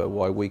whatsoever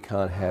why we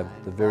can't have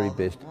the very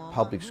best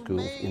public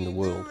schools in the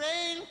world.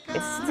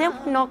 It's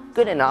simply not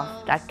good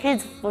enough that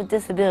kids with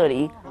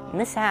disability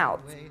miss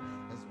out.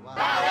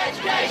 Our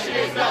education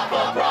is not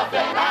for profit.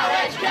 Our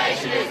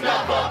education is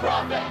not for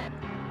profit.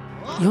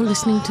 You're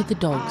listening to The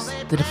Dogs,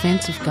 the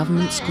defence of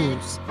government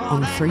schools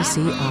on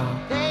 3CR.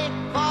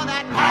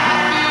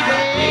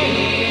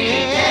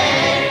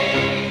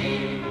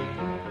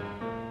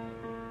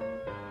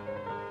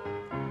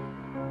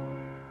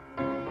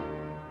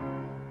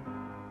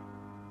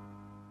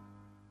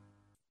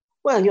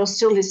 Well, you're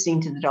still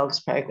listening to the Dogs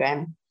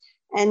program,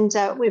 and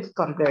we've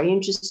got a very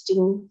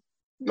interesting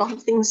lot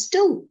of things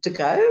still to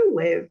go.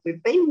 We've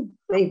been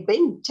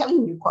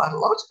telling you quite a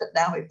lot, but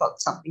now we've got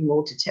something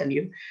more to tell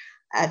you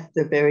at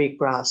the very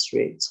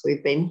grassroots.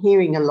 We've been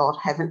hearing a lot,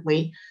 haven't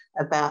we,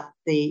 about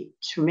the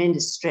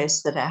tremendous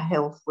stress that our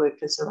health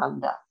workers are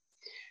under.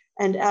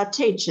 And our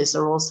teachers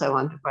are also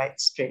under great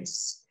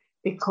stress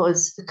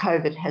because the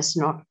COVID has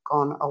not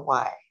gone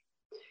away.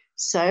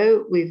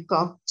 So we've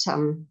got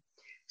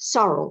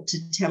Sorrel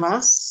to tell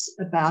us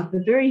about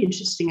a very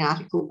interesting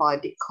article by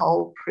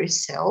Nicole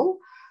Purcell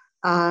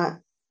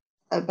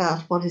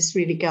about what is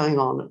really going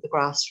on at the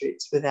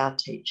grassroots with our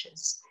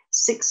teachers.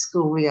 Sick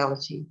school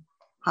reality.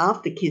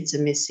 Half the kids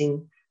are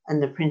missing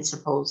and the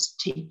principal's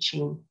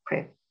teaching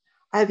prep.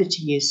 Over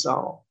to you,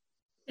 Sorrel.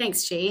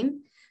 Thanks,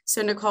 Jean.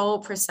 So Nicole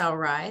Purcell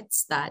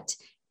writes that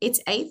it's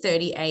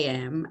 8:30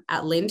 a.m.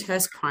 at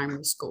Lyndhurst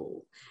Primary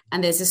School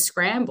and there's a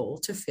scramble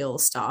to fill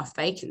staff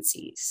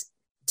vacancies.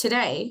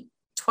 Today,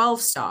 12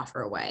 staff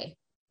are away.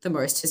 The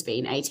most has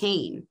been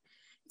 18.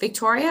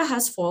 Victoria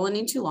has fallen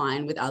into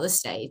line with other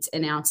states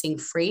announcing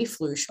free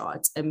flu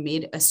shots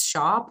amid a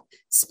sharp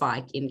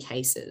spike in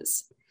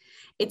cases.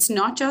 It's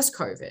not just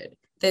COVID.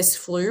 There's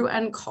flu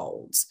and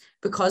colds.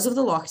 Because of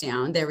the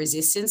lockdown, their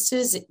resistance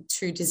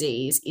to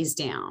disease is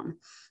down.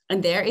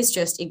 And there is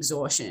just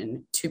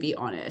exhaustion, to be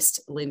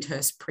honest,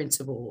 Lyndhurst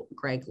Principal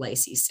Greg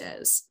Lacey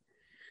says.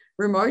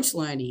 Remote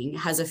learning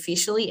has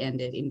officially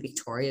ended in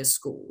Victoria's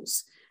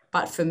schools,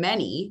 but for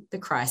many, the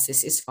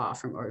crisis is far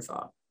from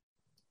over.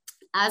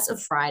 As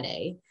of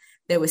Friday,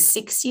 there were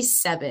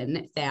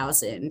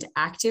 67,000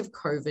 active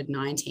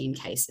COVID-19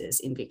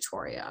 cases in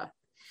Victoria.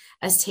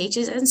 As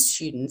teachers and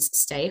students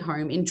stay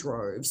home in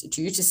droves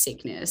due to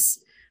sickness,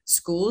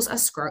 schools are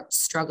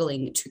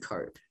struggling to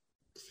cope.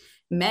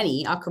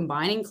 Many are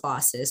combining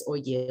classes or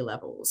year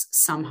levels.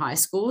 Some high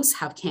schools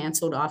have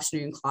cancelled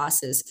afternoon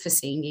classes for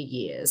senior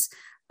years.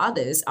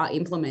 Others are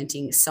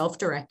implementing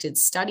self-directed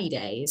study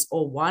days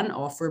or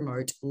one-off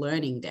remote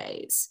learning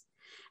days.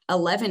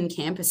 11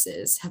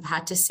 campuses have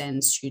had to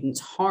send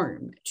students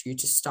home due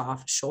to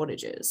staff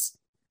shortages.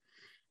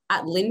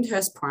 At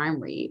Lyndhurst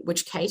Primary,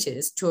 which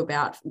caters to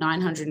about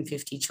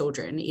 950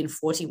 children in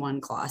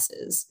 41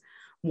 classes,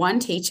 one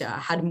teacher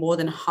had more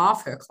than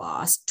half her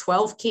class,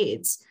 12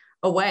 kids,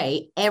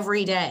 away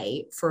every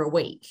day for a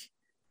week.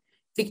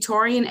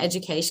 Victorian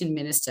Education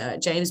Minister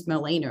James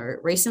Merlino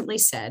recently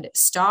said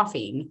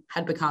staffing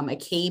had become a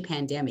key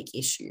pandemic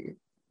issue.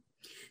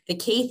 The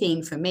key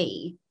thing for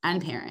me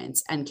and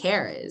parents and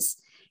carers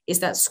is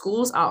that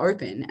schools are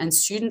open and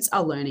students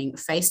are learning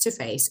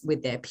face-to-face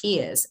with their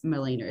peers,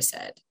 Merlino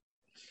said.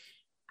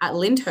 At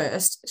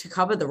Lyndhurst, to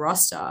cover the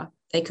roster,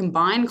 they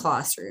combine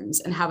classrooms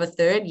and have a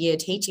third-year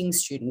teaching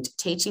student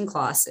teaching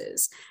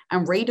classes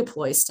and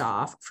redeploy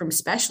staff from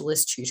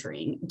specialist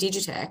tutoring,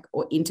 Digitech,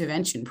 or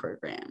intervention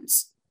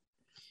programs.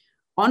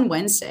 On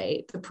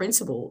Wednesday, the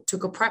principal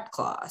took a prep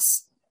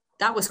class.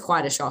 That was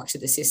quite a shock to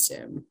the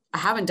system. I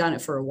haven't done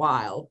it for a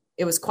while.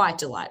 It was quite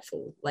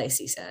delightful,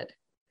 Lacey said.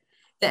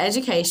 The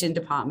Education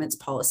Department's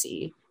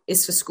policy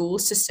is for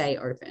schools to stay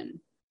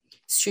open.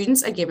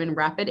 Students are given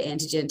rapid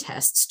antigen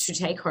tests to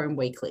take home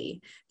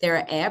weekly. There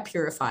are air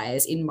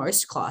purifiers in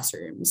most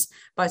classrooms,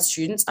 but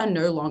students are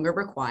no longer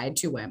required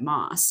to wear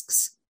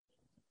masks.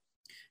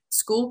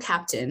 School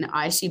captain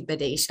Aishi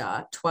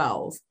Badisha,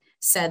 12,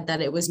 said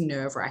that it was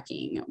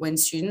nerve-wracking when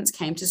students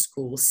came to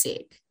school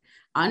sick,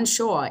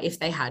 unsure if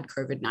they had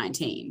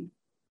COVID-19.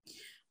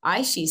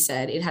 Aishi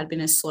said it had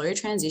been a slow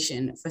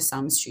transition for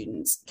some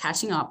students,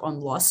 catching up on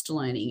lost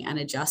learning and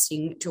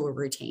adjusting to a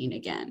routine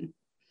again.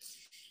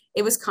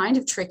 It was kind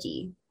of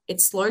tricky.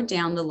 It slowed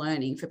down the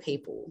learning for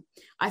people.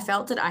 I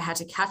felt that I had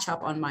to catch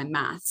up on my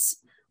maths.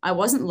 I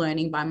wasn't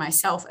learning by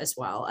myself as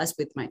well as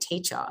with my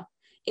teacher.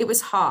 It was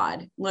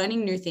hard.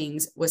 Learning new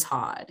things was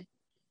hard.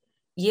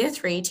 Year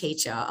 3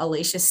 teacher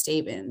Alicia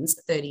Stevens,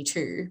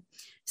 32,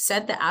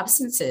 said the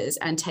absences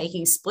and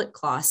taking split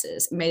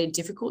classes made it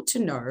difficult to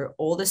know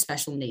all the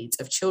special needs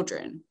of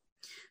children.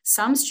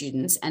 Some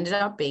students ended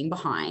up being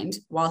behind,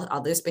 while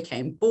others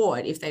became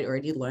bored if they'd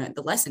already learned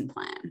the lesson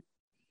plan.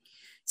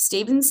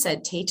 Stevens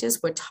said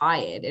teachers were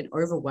tired and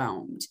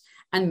overwhelmed,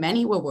 and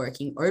many were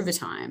working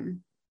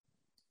overtime.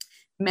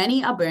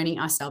 Many are burning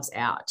ourselves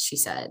out, she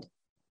said.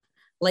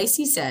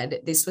 Lacey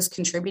said this was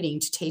contributing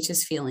to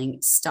teachers feeling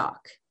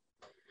stuck.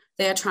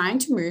 They are trying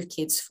to move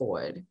kids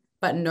forward,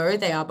 but know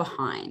they are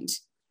behind.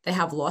 They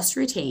have lost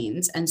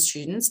routines and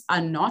students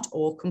are not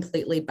all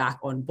completely back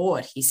on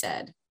board, he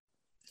said.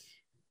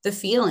 The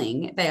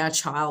feeling they are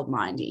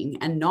child-minding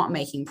and not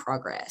making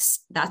progress,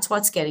 that's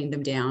what's getting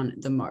them down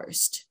the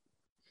most.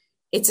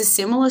 It's a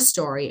similar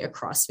story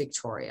across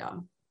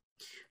Victoria.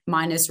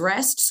 Miners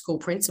Rest school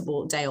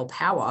principal Dale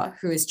Power,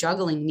 who is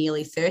juggling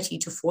nearly 30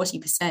 to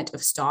 40%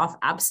 of staff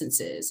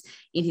absences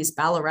in his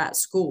Ballarat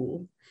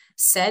school,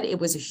 said it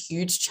was a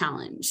huge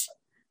challenge.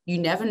 You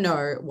never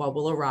know what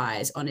will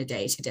arise on a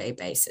day-to-day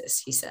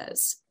basis, he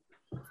says.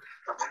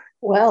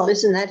 Well,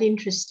 isn't that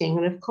interesting?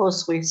 And of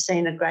course, we've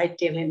seen a great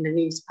deal in the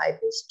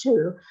newspapers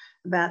too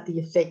about the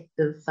effect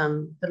of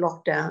the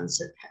lockdowns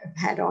that have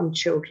had on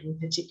children,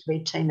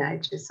 particularly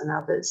teenagers and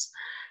others.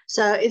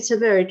 So it's a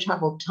very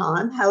troubled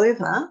time.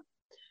 However,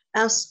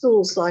 our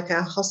schools, like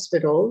our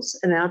hospitals,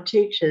 and our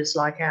teachers,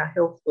 like our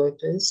health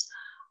workers,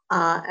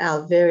 are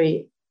our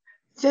very,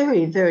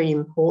 very, very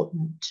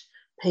important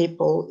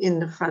people in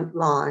the front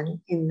line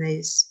in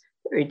these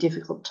very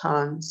difficult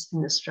times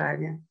in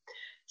Australia.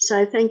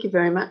 So thank you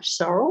very much,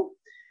 Sorrel.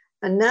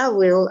 And now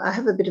we'll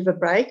have a bit of a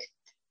break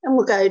and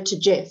we'll go to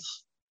Jeff,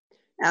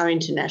 our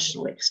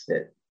international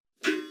expert.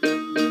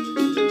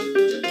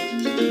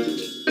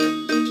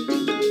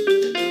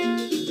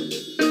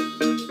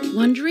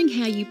 Wondering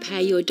how you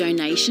pay your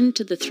donation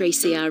to the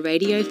 3CR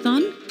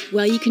Radiothon?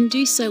 Well, you can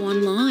do so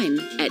online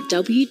at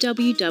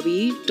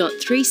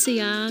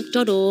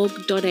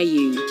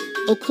www.3cr.org.au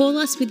or call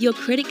us with your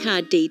credit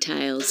card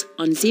details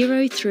on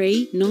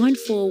 03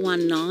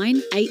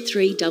 9419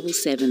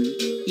 8377.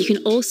 You can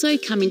also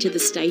come into the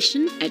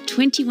station at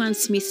 21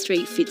 Smith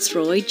Street,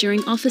 Fitzroy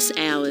during office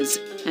hours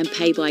and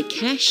pay by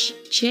cash,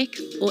 cheque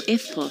or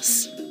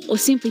EFTPOS. Or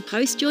simply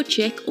post your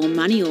cheque or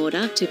money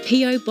order to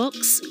PO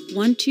Box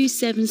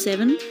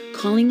 1277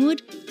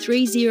 Collingwood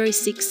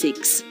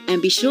 3066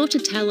 and be sure to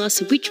tell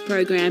us which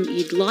program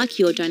you'd like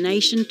your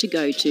donation to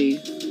go to.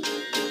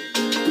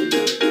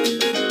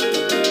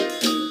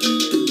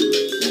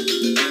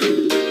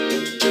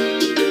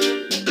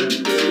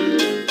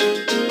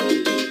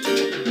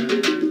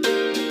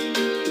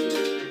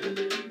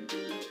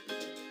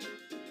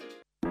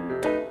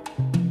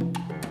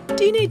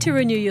 Do you need to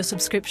renew your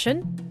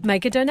subscription?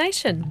 Make a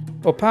donation.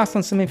 Or pass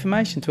on some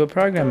information to a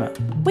programmer.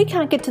 We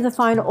can't get to the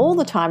phone all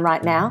the time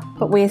right now,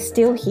 but we're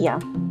still here.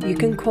 You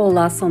can call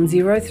us on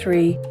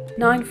 03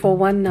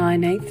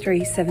 9419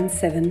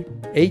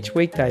 8377 each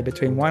weekday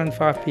between 1 and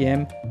 5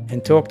 p.m.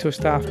 and talk to a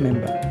staff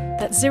member.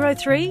 That's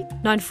 03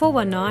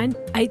 9419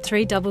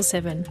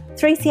 8377.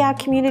 3CR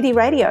Community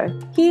Radio,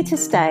 here to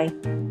stay.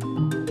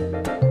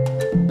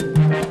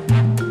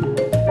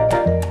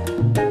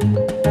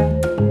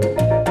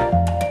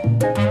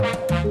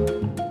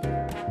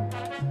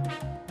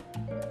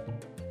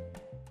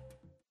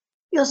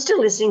 You're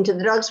still listening to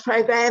the Dogs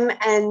program,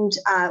 and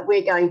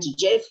we're going to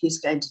Jeff, who's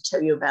going to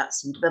tell you about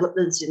some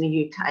developments in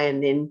the UK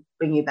and then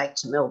bring you back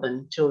to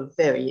Melbourne to a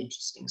very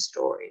interesting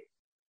story.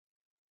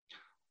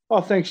 Oh,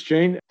 thanks,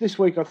 Jean. This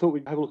week I thought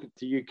we'd have a look at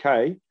the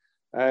UK,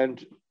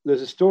 and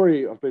there's a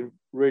story I've been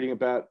reading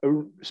about,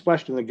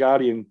 splashed in The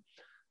Guardian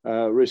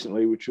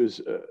recently, which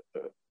was,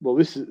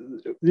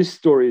 this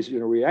story is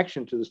in a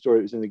reaction to the story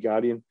that was in The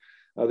Guardian.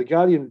 The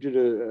Guardian did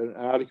an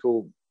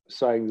article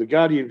saying the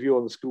Guardian view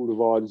on the school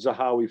divide,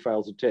 Zahawi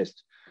fails a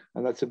test.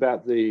 And that's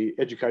about the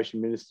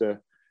education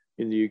minister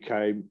in the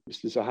UK,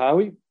 Mr.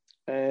 Zahawi.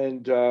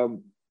 And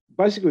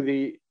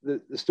basically the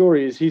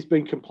story is he's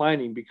been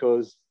complaining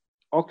because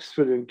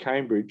Oxford and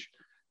Cambridge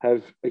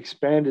have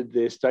expanded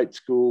their state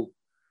school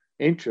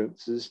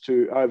entrances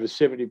to over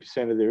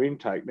 70% of their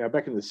intake. Now,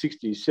 back in the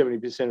 60s,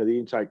 70% of the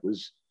intake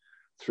was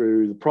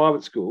through the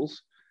private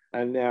schools.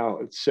 And now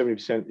it's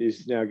 70%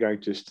 is now going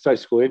to state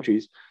school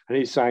entries. And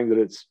he's saying that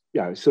it's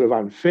sort of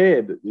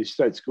unfair that the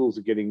state schools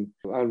are getting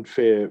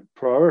unfair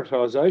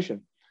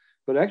prioritisation.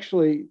 But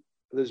actually,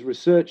 there's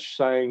research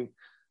saying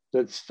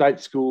that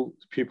state school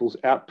pupils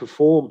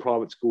outperform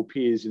private school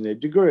peers in their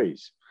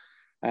degrees.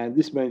 And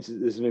this means that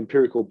there's an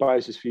empirical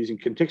basis for using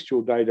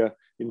contextual data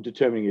in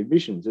determining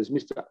admissions, as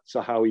Mr.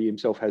 Zahawi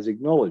himself has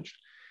acknowledged.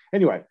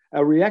 Anyway,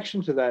 our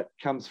reaction to that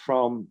comes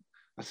from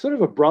a sort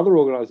of a brother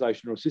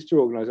organisation or a sister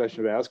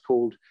organisation of ours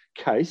called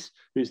CASE,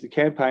 who's the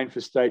Campaign for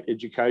State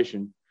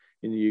Education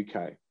in the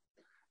UK.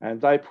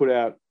 And they put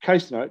out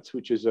Case Notes,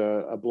 which is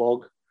a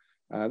blog.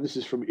 This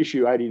is from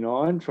issue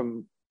 89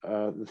 from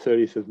the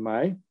 30th of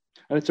May.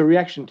 And it's a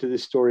reaction to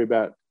this story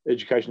about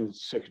Education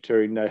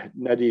Secretary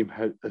Nadim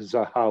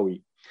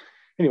Zahawi.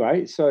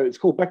 Anyway, so it's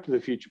called Back to the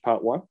Future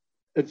Part 1.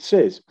 It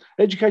says,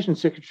 Education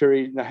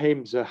Secretary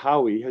Nadim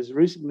Zahawi has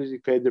recently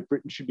declared that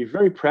Britain should be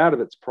very proud of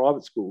its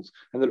private schools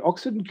and that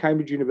Oxford and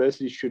Cambridge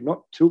universities should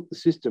not tilt the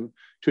system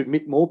to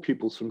admit more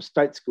pupils from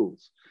state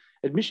schools.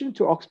 Admission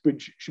to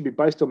Oxbridge should be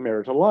based on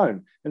merit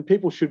alone, and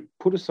people should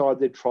put aside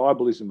their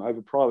tribalism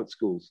over private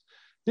schools.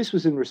 This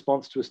was in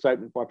response to a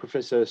statement by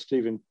Professor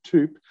Stephen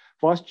Toope,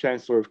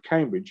 Vice-Chancellor of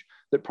Cambridge,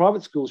 that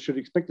private schools should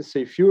expect to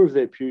see fewer of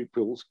their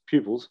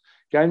pupils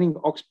gaining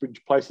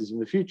Oxbridge places in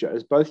the future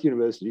as both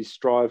universities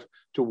strive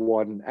to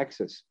widen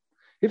access.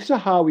 If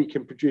Zahawi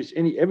can produce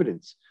any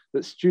evidence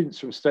that students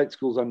from state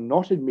schools are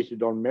not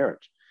admitted on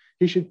merit,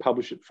 he should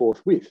publish it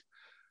forthwith.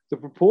 The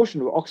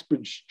proportion of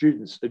Oxbridge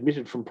students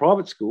admitted from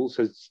private schools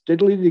has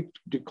steadily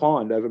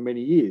declined over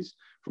many years,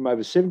 from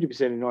over 70%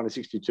 in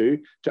 1962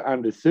 to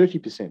under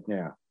 30%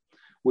 now,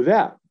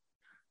 without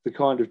the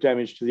kind of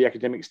damage to the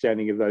academic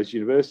standing of those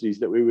universities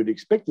that we would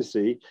expect to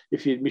see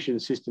if the admission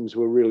systems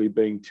were really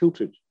being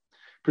tilted.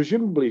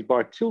 Presumably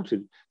by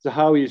tilted,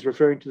 Zahawi is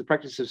referring to the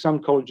practice of some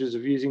colleges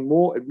of using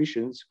more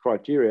admissions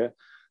criteria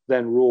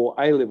than raw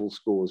A-level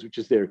scores, which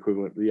is their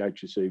equivalent to the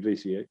HSC,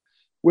 VCE,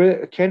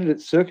 where a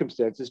candidate's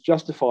circumstances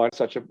justify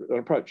such an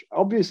approach.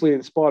 Obviously,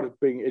 in spite of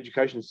being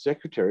Education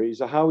Secretary,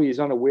 Zahawi is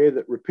unaware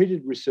that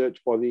repeated research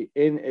by the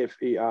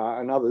NFER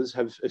and others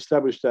have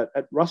established that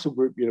at Russell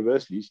Group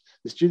universities,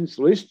 the students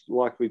least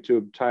likely to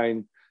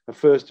obtain a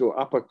first or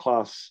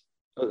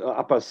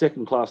upper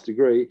second class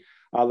degree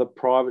are the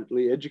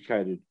privately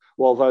educated,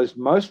 while those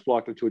most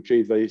likely to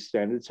achieve these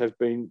standards have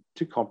been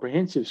to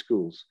comprehensive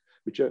schools,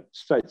 which are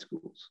state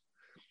schools.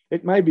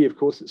 It may be, of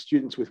course, that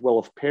students with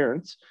well-off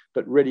parents,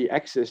 but ready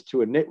access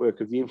to a network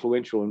of the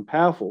influential and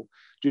powerful,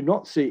 do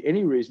not see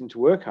any reason to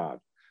work hard,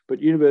 but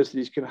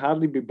universities can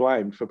hardly be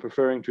blamed for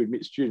preferring to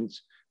admit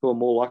students who are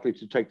more likely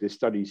to take their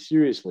studies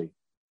seriously.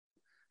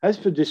 As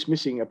for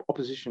dismissing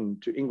opposition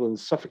to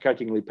England's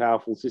suffocatingly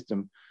powerful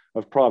system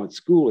of private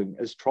schooling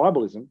as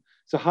tribalism,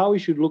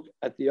 Zahawi should look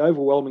at the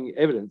overwhelming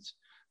evidence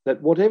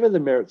that whatever the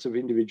merits of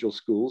individual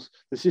schools,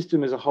 the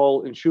system as a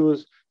whole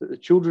ensures that the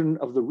children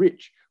of the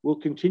rich will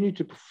continue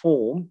to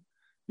perform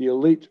the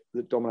elite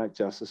that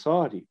dominates our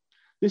society.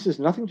 This has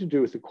nothing to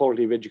do with the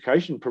quality of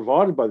education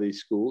provided by these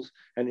schools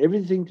and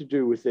everything to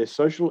do with their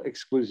social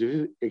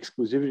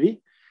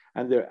exclusivity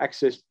and their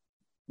access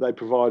they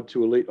provide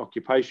to elite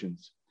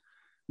occupations.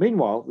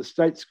 Meanwhile, the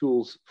state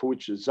schools for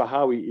which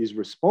Zahawi is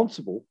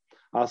responsible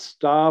are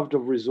starved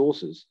of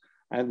resources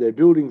and their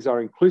buildings are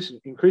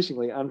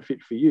increasingly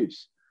unfit for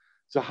use.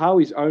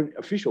 Zahawi's own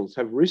officials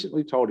have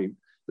recently told him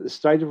that the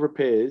state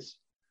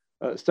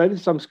of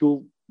some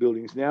school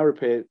buildings now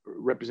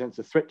represents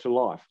a threat to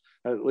life,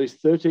 and at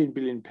least £13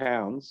 billion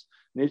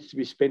needs to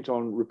be spent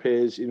on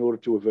repairs in order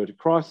to avert a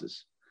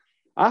crisis.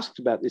 Asked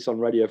about this on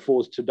Radio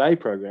 4's Today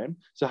program,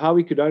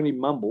 Zahawi could only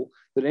mumble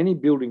that any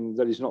building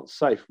that is not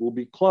safe will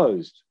be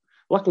closed.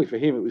 Luckily for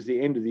him, it was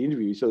the end of the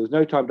interview, so there was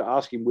no time to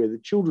ask him where the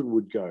children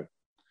would go.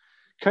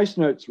 Case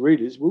Notes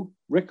readers will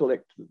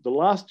recollect that the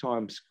last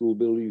time school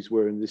buildings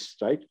were in this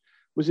state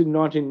was in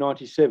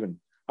 1997,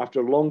 after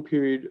a long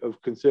period of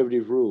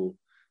conservative rule.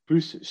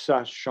 Plus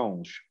ça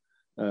change,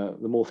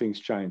 the more things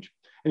change.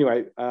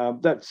 Anyway,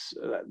 that's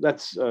a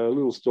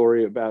little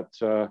story about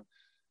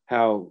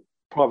how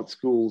private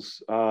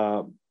schools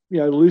are,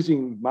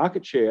 losing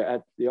market share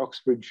at the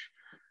Oxbridge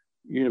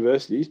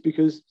universities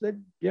because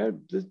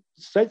the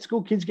state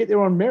school kids get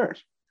there on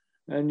merit,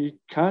 and you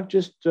can't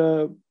just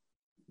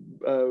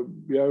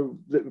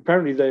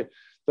apparently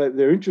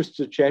their interests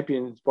are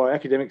championed by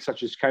academics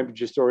such as Cambridge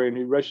historian,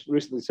 who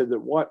recently said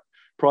that white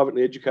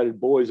privately educated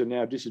boys are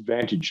now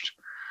disadvantaged.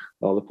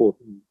 Oh, the poor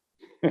thing.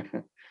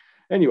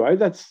 Anyway,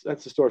 that's the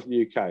story from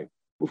the UK.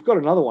 We've got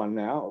another one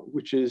now,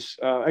 which is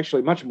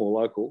actually much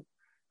more local,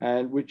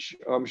 and which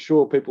I'm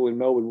sure people in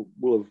Melbourne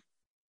will have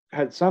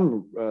had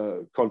some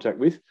contact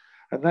with,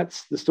 and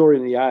that's the story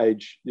in The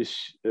Age this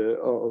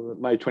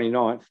May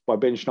 29th by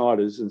Ben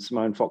Schneiders and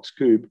Simone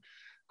Fox-Koob,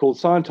 called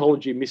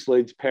Scientology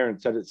Misleads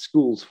Parents at its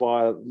Schools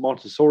via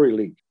Montessori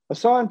Link. A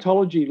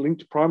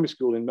Scientology-linked primary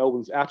school in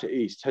Melbourne's Outer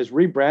East has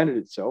rebranded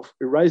itself,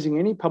 erasing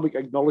any public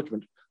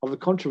acknowledgement of the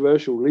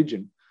controversial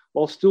religion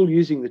while still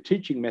using the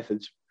teaching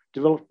methods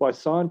developed by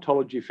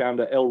Scientology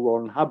founder L.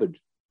 Ron Hubbard.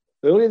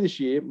 Earlier this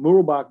year,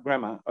 Mooroolbark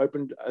Grammar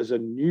opened as a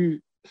new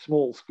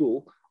small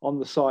school on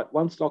the site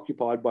once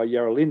occupied by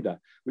Yarralinda,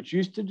 which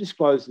used to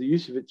disclose the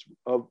use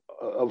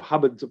of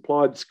Hubbard's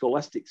applied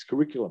scholastics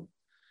curriculum.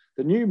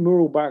 The new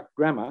Mooroolbark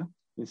Grammar,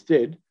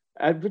 instead,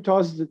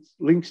 advertises its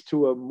links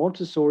to a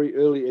Montessori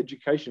early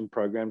education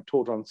program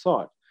taught on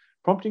site,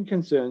 prompting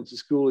concerns the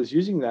school is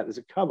using that as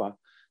a cover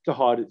to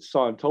hide its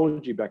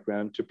Scientology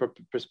background to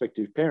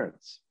prospective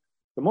parents.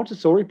 The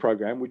Montessori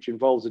program, which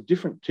involves a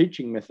different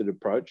teaching method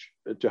approach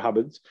to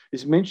Hubbard's,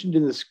 is mentioned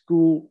in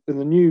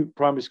the new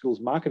primary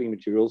school's marketing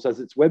materials as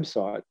its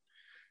website,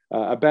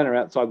 a banner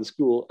outside the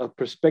school, a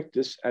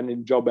prospectus, and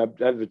in job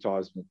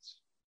advertisements.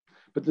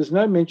 But there's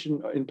no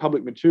mention in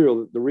public material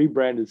that the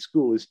rebranded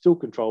school is still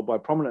controlled by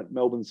prominent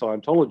Melbourne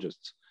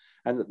Scientologists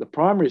and that the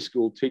primary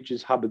school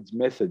teaches Hubbard's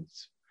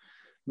methods.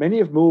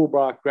 Many of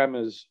Mooroolbark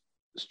Grammar's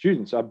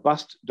students are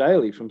bussed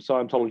daily from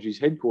Scientology's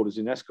headquarters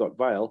in Ascot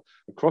Vale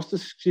across the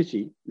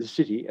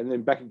city and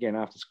then back again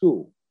after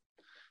school.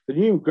 The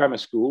new grammar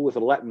school, with a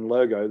Latin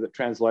logo that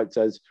translates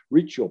as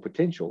Reach Your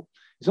Potential,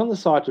 is on the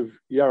site of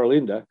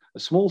Yarralinda, a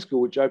small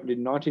school which opened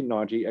in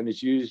 1990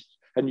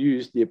 and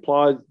used the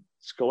applied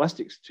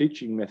scholastics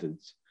teaching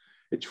methods.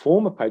 Its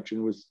former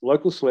patron was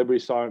local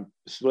celebrity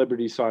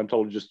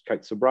Scientologist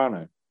Kate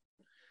Sobrano.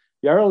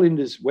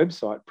 Yarralinda's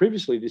website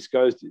previously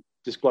disclosed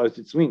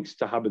its links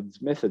to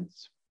Hubbard's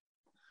methods.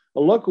 A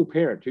local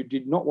parent who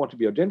did not want to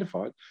be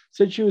identified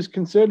said she was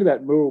concerned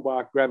about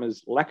Mooroolbark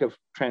Grammar's lack of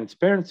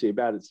transparency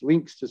about its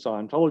links to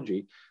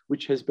Scientology,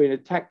 which has been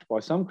attacked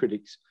by some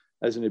critics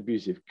as an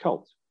abusive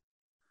cult.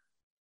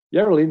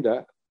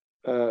 Yarralinda,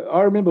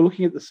 I remember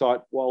looking at the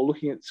site while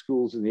looking at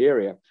schools in the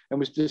area and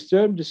was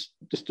disturbed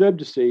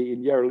to see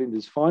in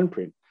Yarralinda's fine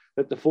print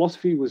that the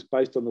philosophy was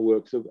based on the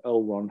works of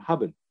L. Ron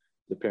Hubbard,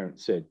 the parent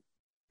said.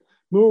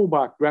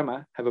 Mooroolbark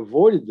Grammar have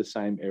avoided the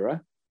same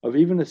error of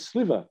even a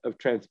sliver of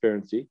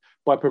transparency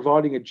by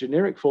providing a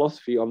generic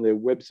philosophy on their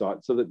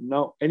website so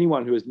that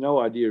anyone who has no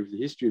idea of the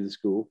history of the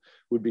school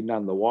would be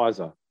none the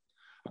wiser.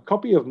 A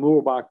copy of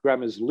Mooroolbark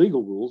Grammar's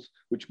legal rules,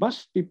 which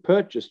must be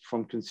purchased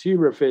from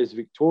Consumer Affairs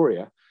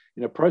Victoria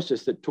in a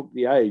process that took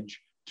the age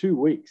 2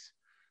 weeks,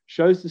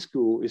 shows the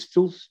school is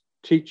still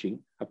teaching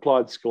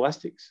applied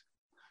scholastics.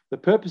 The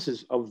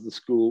purposes of the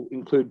school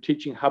include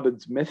teaching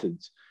Hubbard's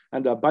methods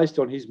and are based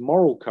on his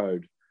moral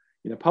code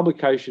in a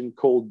publication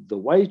called The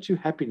Way to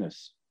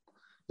Happiness.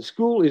 The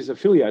school is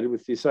affiliated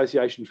with the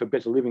Association for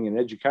Better Living and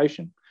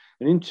Education,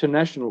 an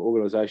international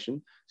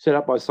organisation set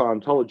up by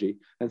Scientology,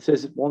 and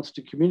says it wants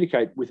to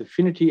communicate with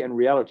affinity and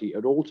reality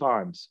at all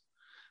times.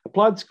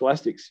 Applied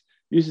Scholastics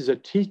uses a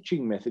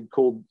teaching method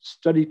called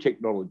study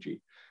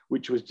technology,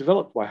 which was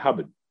developed by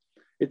Hubbard.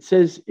 It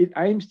says it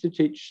aims to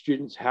teach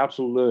students how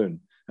to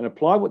learn and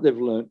apply what they've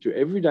learned to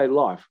everyday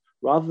life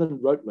rather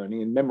than rote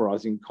learning and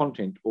memorising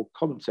content or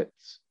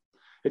concepts.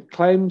 It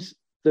claims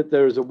that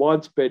there is a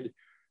widespread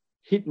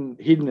hidden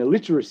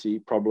illiteracy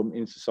problem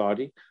in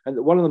society and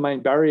that one of the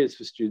main barriers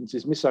for students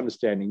is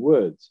misunderstanding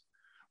words.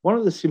 One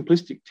of the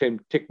simplistic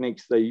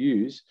techniques they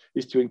use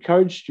is to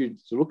encourage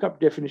students to look up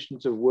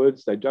definitions of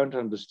words they don't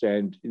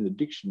understand in the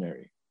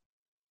dictionary.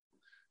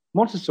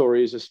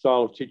 Montessori is a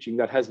style of teaching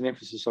that has an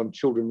emphasis on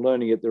children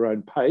learning at their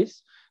own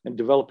pace and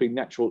developing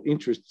natural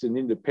interests and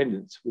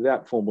independence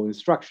without formal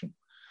instruction.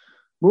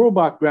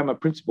 Mooroolbark Grammar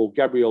principal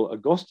Gabrielle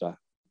Agosta,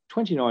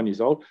 29 years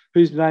old,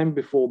 whose name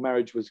before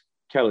marriage was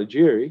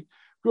Caligieri,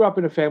 grew up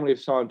in a family of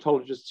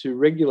Scientologists who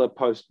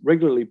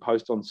regularly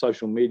post on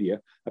social media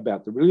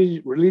about the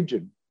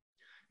religion.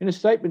 In a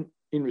statement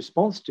in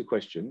response to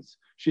questions,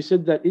 she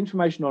said that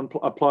information on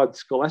applied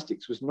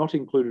scholastics was not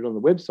included on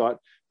the website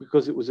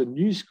because it was a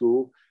new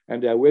school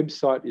and our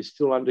website is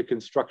still under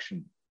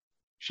construction.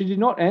 She did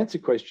not answer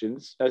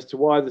questions as to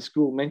why the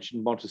school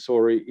mentioned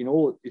Montessori in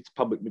all its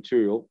public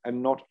material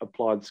and not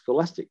applied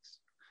scholastics.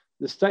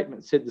 The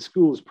statement said the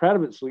school is proud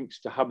of its links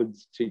to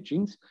Hubbard's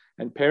teachings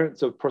and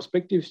parents of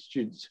prospective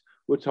students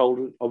were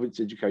told of its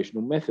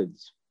educational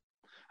methods.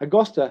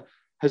 Agosta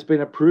has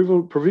been a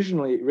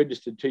provisionally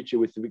registered teacher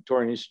with the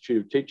Victorian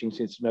Institute of Teaching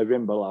since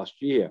November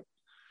last year.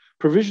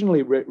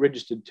 Provisionally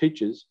registered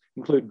teachers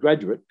include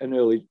graduate and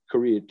early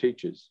career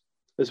teachers,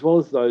 as well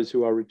as those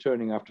who are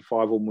returning after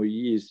 5 or more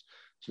years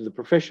to the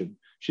profession.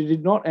 She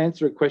did not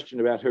answer a question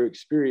about her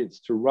experience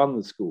to run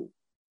the school.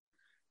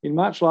 In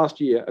March last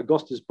year,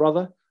 Agosta's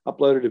brother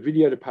uploaded a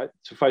video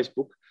to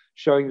Facebook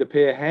showing the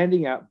pair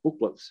handing out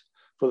booklets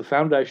for the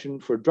Foundation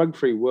for a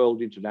Drug-Free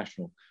World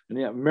International,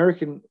 an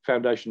American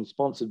foundation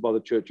sponsored by the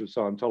Church of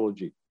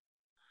Scientology.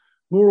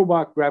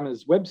 Mooroolbark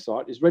Grammar's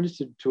website is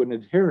registered to an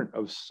adherent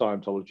of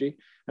Scientology,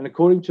 and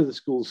according to the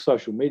school's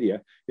social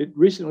media, it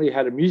recently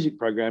had a music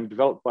program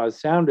developed by a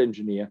sound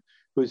engineer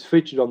who is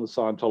featured on the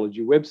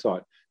Scientology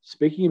website,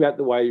 speaking about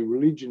the way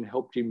religion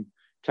helped him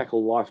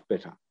tackle life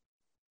better.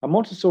 A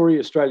Montessori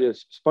Australia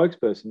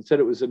spokesperson said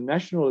it was a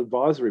national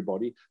advisory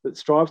body that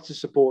strives to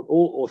support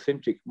all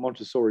authentic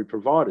Montessori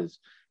providers,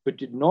 but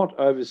did not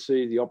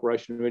oversee the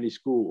operation of any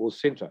school or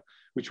centre,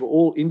 which were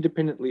all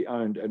independently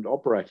owned and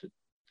operated.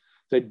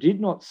 They did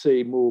not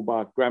see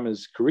Mooroolbark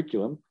Grammar's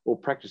curriculum or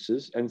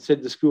practices and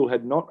said the school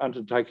had not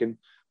undertaken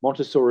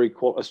Montessori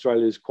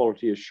Australia's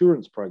quality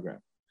assurance program.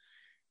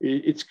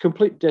 It's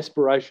complete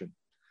desperation.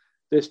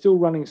 They're still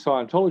running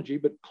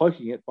Scientology, but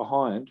cloaking it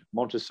behind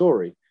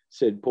Montessori,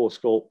 said Paul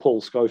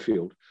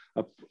Schofield,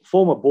 a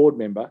former board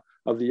member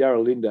of the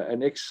Yarralinda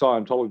and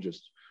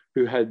ex-Scientologist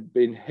who had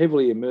been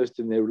heavily immersed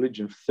in their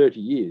religion for 30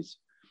 years.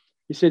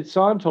 He said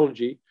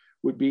Scientology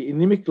would be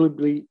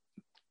inimicably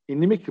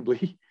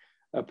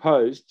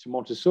opposed to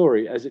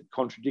Montessori as it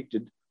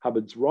contradicted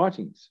Hubbard's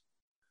writings.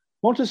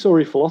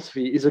 Montessori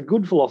philosophy is a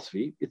good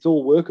philosophy. It's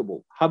all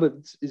workable.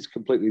 Hubbard's is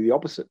completely the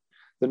opposite.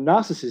 The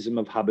narcissism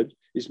of Hubbard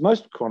is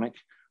most chronic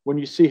when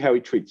you see how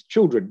he treats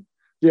children,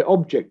 They're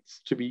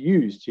objects to be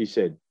used, he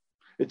said.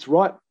 It's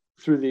right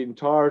through the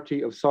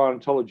entirety of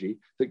Scientology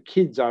that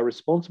kids are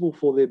responsible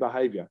for their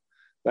behaviour.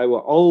 They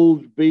were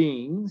old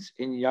beings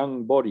in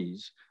young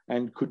bodies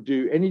and could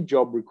do any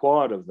job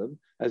required of them,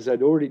 as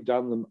they'd already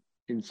done them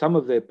in some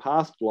of their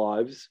past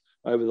lives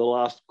over the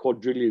last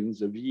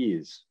quadrillions of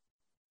years.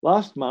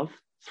 Last month,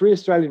 3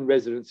 Australian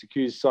residents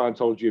accused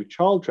Scientology of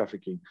child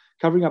trafficking,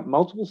 covering up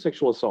multiple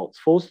sexual assaults,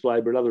 forced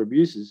labour and other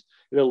abuses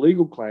in a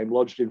legal claim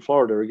lodged in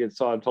Florida against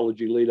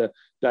Scientology leader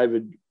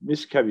David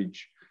Miscavige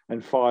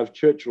and 5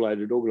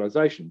 church-related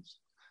organisations.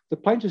 The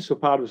plaintiffs were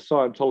part of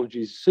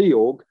Scientology's Sea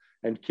Org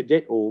and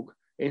Cadet Org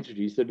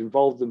entities that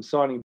involved them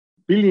signing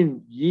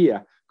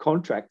billion-year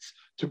contracts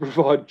to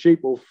provide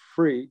cheap or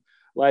free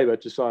labour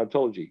to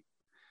Scientology.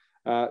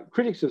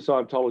 Critics of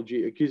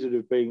Scientology accuse it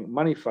of being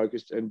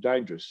money-focused and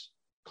dangerous,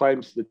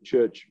 claims the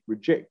church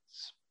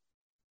rejects.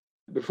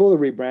 Before the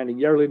rebranding,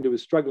 Yarralinda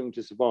was struggling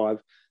to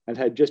survive and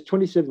had just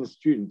 27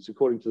 students,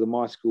 according to the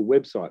My School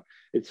website.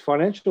 Its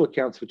financial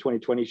accounts for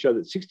 2020 show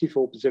that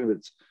 64% of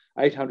its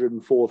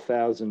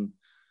 $804,000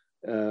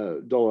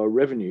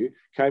 revenue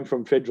came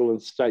from federal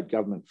and state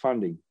government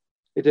funding.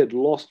 It had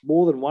lost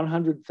more than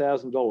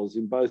 $100,000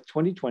 in both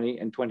 2020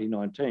 and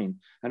 2019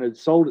 and had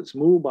sold its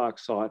Moolbark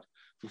site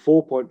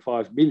for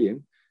 $4.5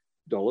 million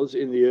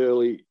in the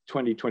early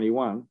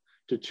 2021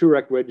 to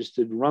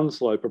Toorak-registered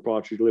Runslow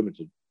Proprietary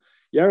Limited.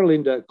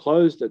 Yarralinda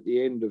closed at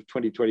the end of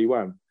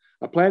 2021.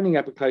 A planning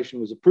application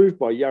was approved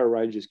by Yarra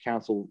Ranges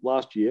Council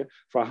last year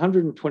for a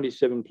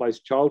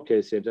 127-place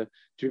childcare centre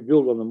to be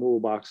built on the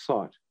Moolbark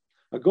site.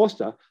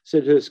 Augusta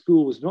said her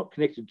school was not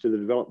connected to the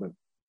development.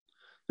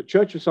 The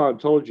Church of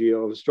Scientology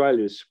of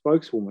Australia's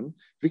spokeswoman,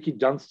 Vicky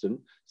Dunstan,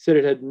 said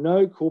it had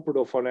no corporate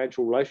or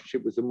financial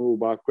relationship with the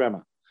Moolbark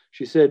Grammar.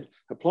 She said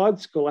Applied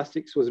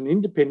Scholastics was an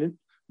independent,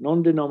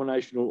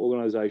 non-denominational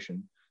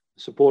organisation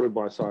supported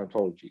by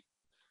Scientology.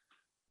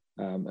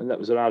 And that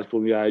was an article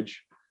in The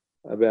Age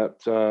about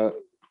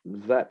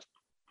that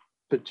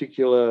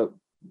particular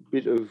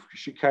bit of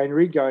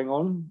chicanery going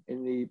on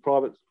in the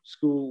private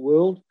school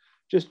world.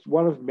 Just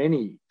one of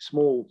many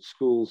small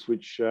schools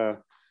which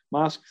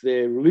mask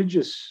their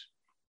religious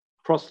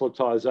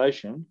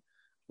proselytisation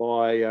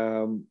by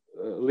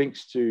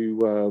links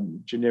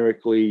to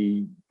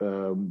generically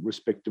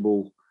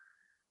respectable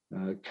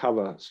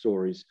cover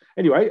stories.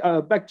 Anyway,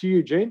 back to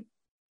you, Jean.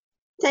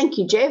 Thank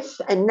you, Jeff.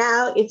 And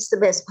now it's the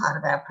best part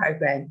of our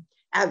program,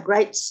 our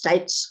great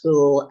state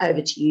school.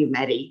 Over to you,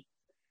 Maddie.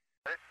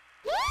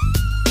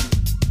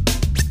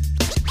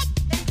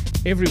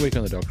 Every week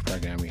on the Dogs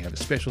program, we have a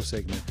special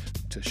segment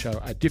to show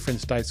a different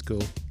state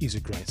school is a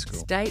great school.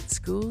 State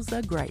schools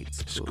are great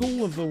schools.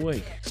 School of the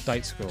week.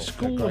 State school.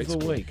 School of the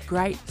week.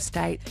 Great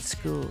state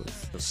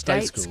schools.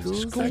 State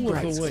schools. School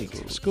of the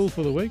week. School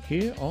for the week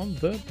here on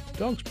the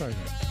Dogs program.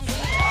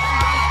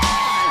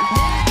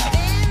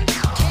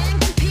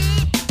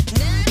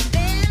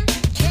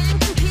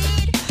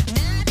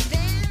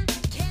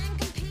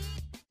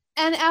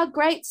 And our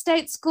great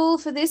state school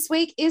for this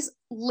week is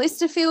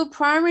Listerfield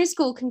Primary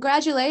School.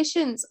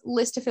 Congratulations,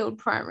 Listerfield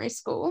Primary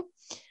School.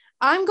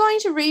 I'm going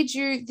to read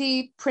you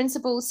the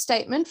principal's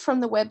statement from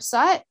the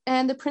website,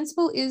 and the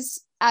principal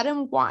is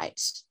Adam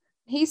White.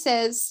 He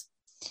says,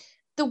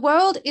 "The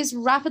world is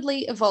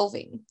rapidly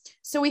evolving,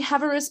 so we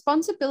have a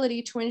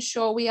responsibility to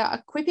ensure we are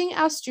equipping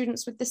our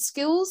students with the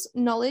skills,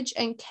 knowledge,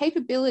 and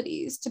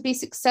capabilities to be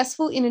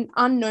successful in an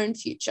unknown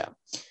future.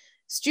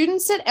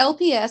 Students at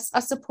LPS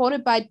are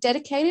supported by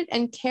dedicated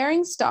and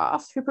caring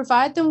staff who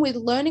provide them with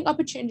learning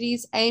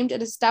opportunities aimed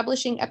at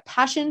establishing a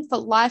passion for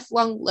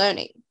lifelong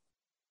learning.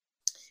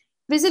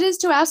 Visitors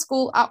to our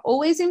school are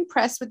always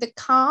impressed with the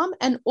calm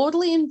and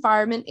orderly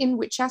environment in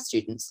which our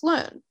students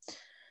learn.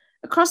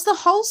 Across the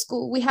whole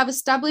school, we have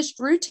established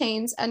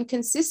routines and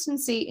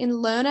consistency in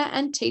learner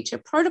and teacher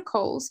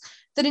protocols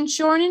that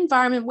ensure an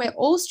environment where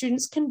all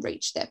students can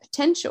reach their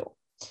potential.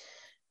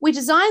 We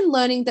design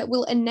learning that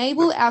will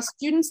enable our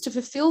students to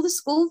fulfill the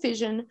school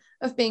vision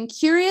of being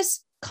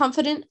curious,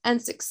 confident, and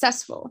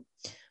successful.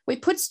 We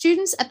put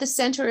students at the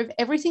center of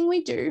everything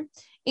we do,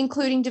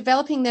 including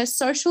developing their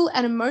social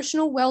and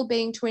emotional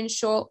well-being to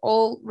ensure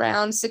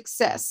all-round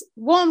success.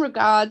 Warm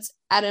regards,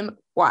 Adam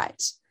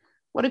White."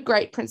 What a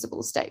great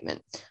principal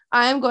statement.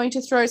 I am going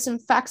to throw some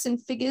facts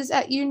and figures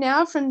at you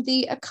now from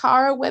the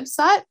ACARA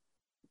website.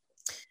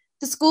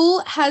 The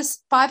school has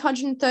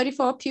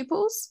 534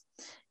 pupils.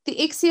 The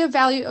ICSEA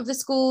value of the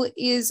school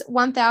is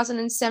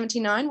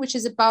 1,079, which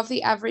is above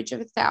the average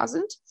of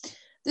 1,000.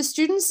 The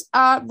students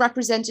are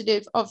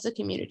representative of the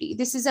community.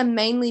 This is a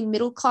mainly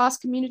middle-class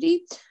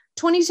community.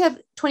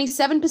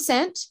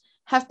 27%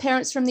 have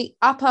parents from the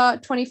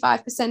upper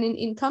 25% in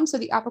income, so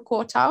the upper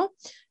quartile,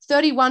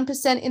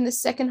 31% in the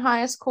second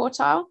highest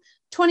quartile,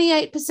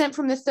 28%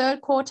 from the third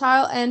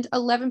quartile, and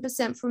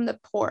 11% from the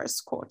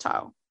poorest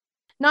quartile.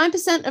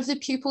 9% of the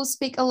pupils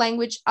speak a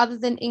language other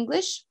than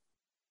English,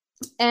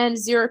 and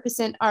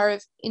 0% are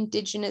of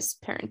Indigenous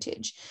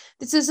parentage.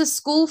 This is a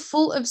school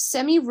full of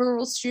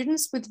semi-rural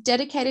students with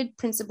dedicated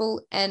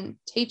principal and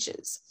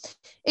teachers.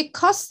 It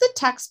costs the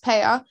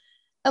taxpayer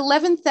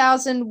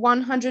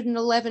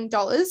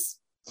 $11,111,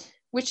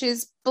 which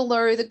is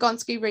below the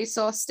Gonski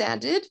resource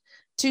standard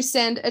to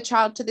send a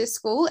child to this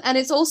school. And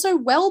it's also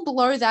well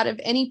below that of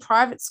any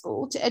private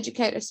school to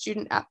educate a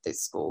student at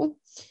this school.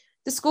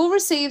 The school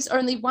receives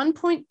only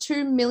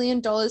 $1.2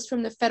 million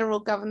from the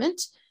federal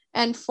government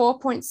and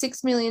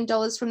 $4.6 million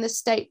from the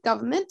state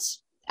government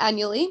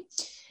annually,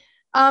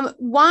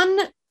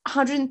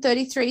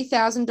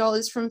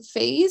 $133,000 from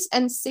fees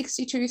and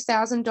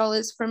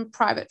 $62,000 from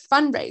private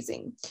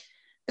fundraising.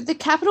 But the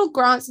capital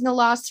grants in the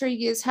last 3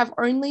 years have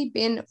only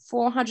been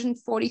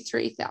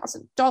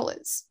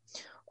 $443,000.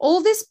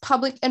 All this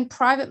public and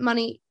private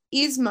money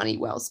is money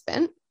well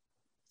spent.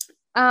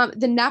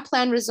 The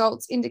NAPLAN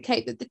results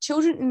indicate that the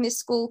children in this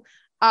school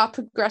are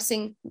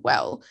progressing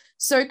well.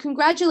 So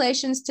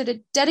congratulations to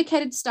the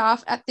dedicated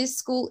staff at this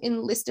school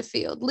in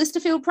Listerfield.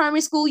 Listerfield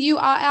Primary School, you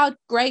are our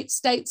great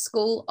state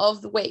school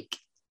of the week.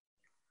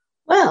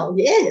 Well,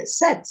 yes,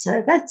 that's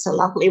a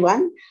lovely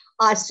one.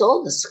 I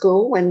saw the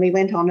school when we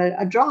went on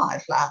a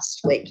drive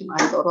last week, and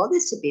I thought, oh,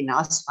 this would be a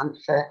nice one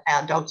for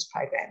our dogs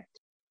program.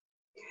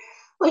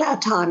 Well, our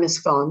time is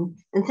gone,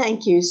 and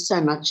thank you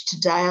so much to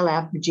Dale,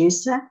 our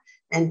producer,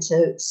 and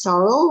to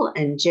Sorrel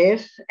and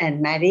Jeff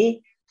and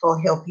Maddie for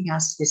helping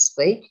us this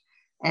week.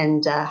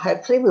 And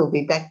hopefully we'll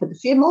be back with a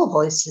few more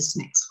voices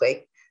next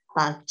week.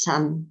 But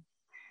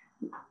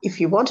if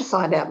you want to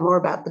find out more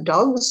about the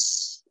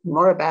dogs,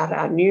 more about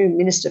our new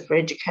Minister for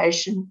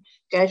Education,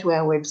 go to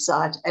our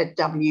website at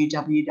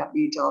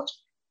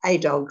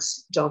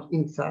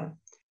www.adogs.info.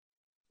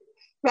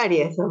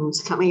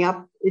 Radiothon's coming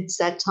up. It's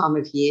that time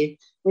of year.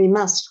 We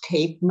must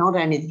keep not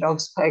only the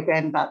dogs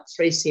program but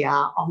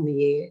 3CR on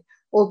the air.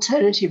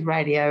 Alternative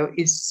radio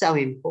is so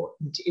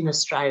important in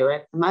Australia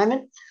at the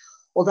moment,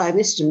 although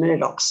Mr.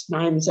 Murdoch's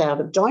name's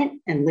out of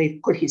joint and we've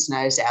put his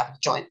nose out of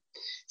joint.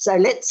 So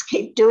let's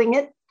keep doing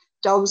it.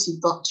 Dogs have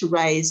got to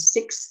raise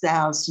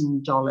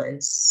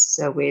 $6,000.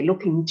 So we're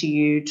looking to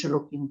you to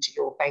look into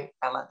your bank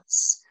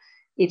balance.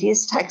 It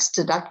is tax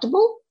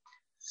deductible,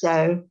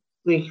 so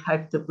we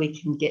hope that we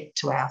can get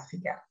to our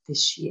figure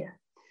this year.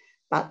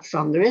 But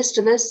from the rest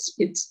of us,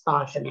 it's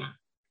bye for now.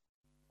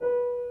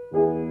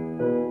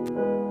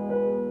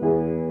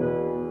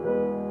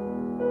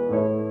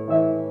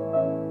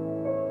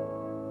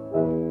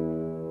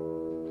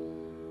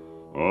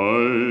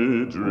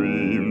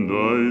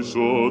 I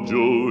saw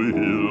Joe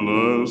Hill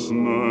last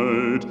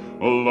night,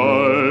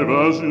 alive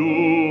as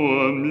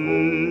you and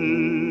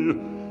me.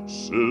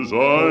 Says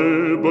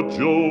I, but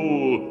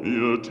Joe,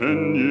 you're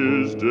 10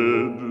 years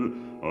dead.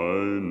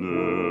 I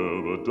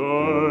never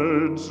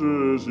died,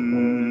 says he.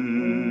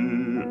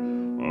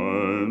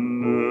 I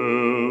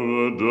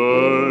never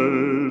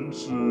died,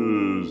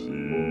 says he.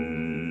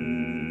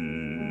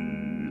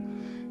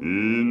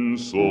 In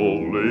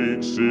Salt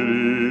Lake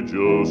City,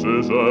 Joe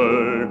says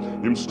I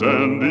am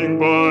standing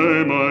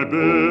by my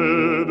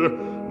bed.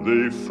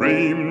 They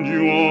framed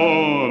you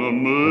on a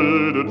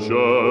murder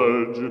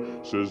charge,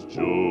 says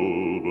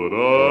Joe, but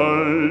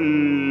I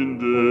ain't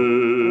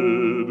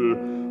dead.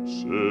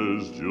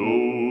 Says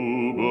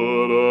Joe,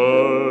 but I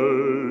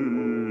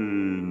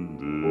ain't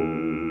dead.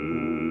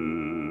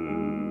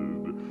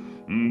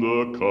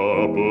 The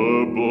copper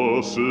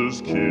bosses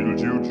killed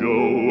you,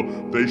 Joe.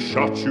 They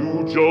shot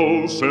you,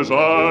 Joe, says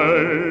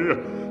I.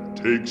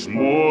 Takes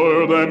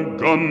more than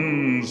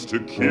guns to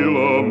kill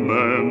a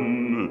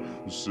man,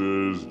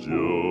 says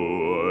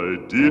Joe, I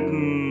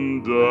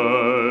didn't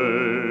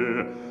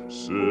die.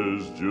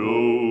 Says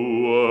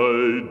Joe,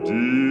 I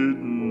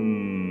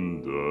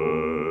didn't die.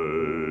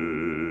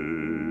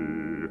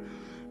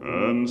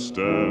 And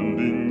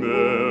standing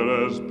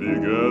there as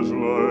big as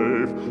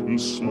life, and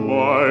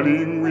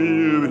smiling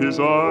with his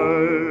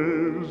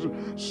eyes,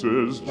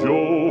 says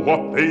Joe,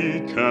 what they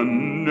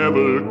can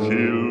never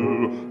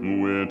kill,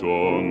 went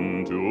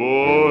on to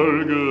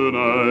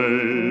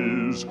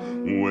organize,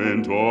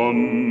 went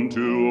on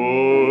to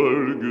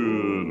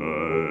organize.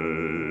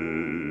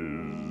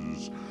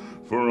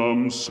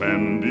 From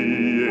San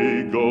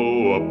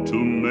Diego up to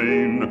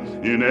Maine,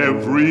 in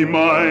every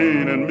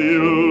mine and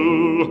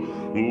mill,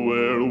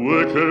 where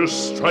workers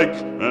strike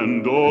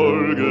and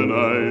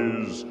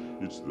organize,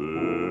 it's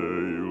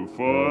there you'll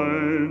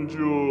find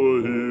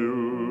your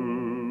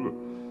hill.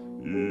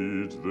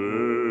 It's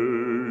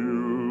there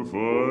you'll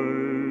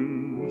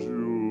find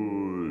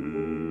your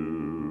hill.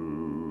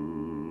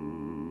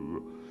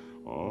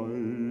 I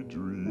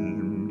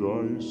dreamed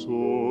I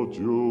saw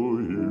Joe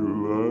Hill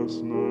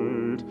last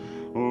night,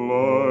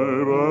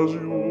 alive as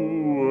you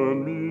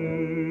and me.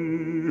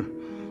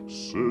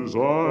 Says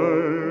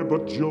I,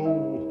 but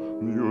Joe,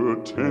 you're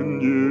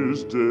 10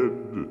 years dead.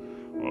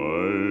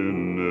 I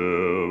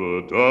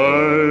never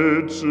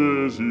died,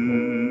 says he.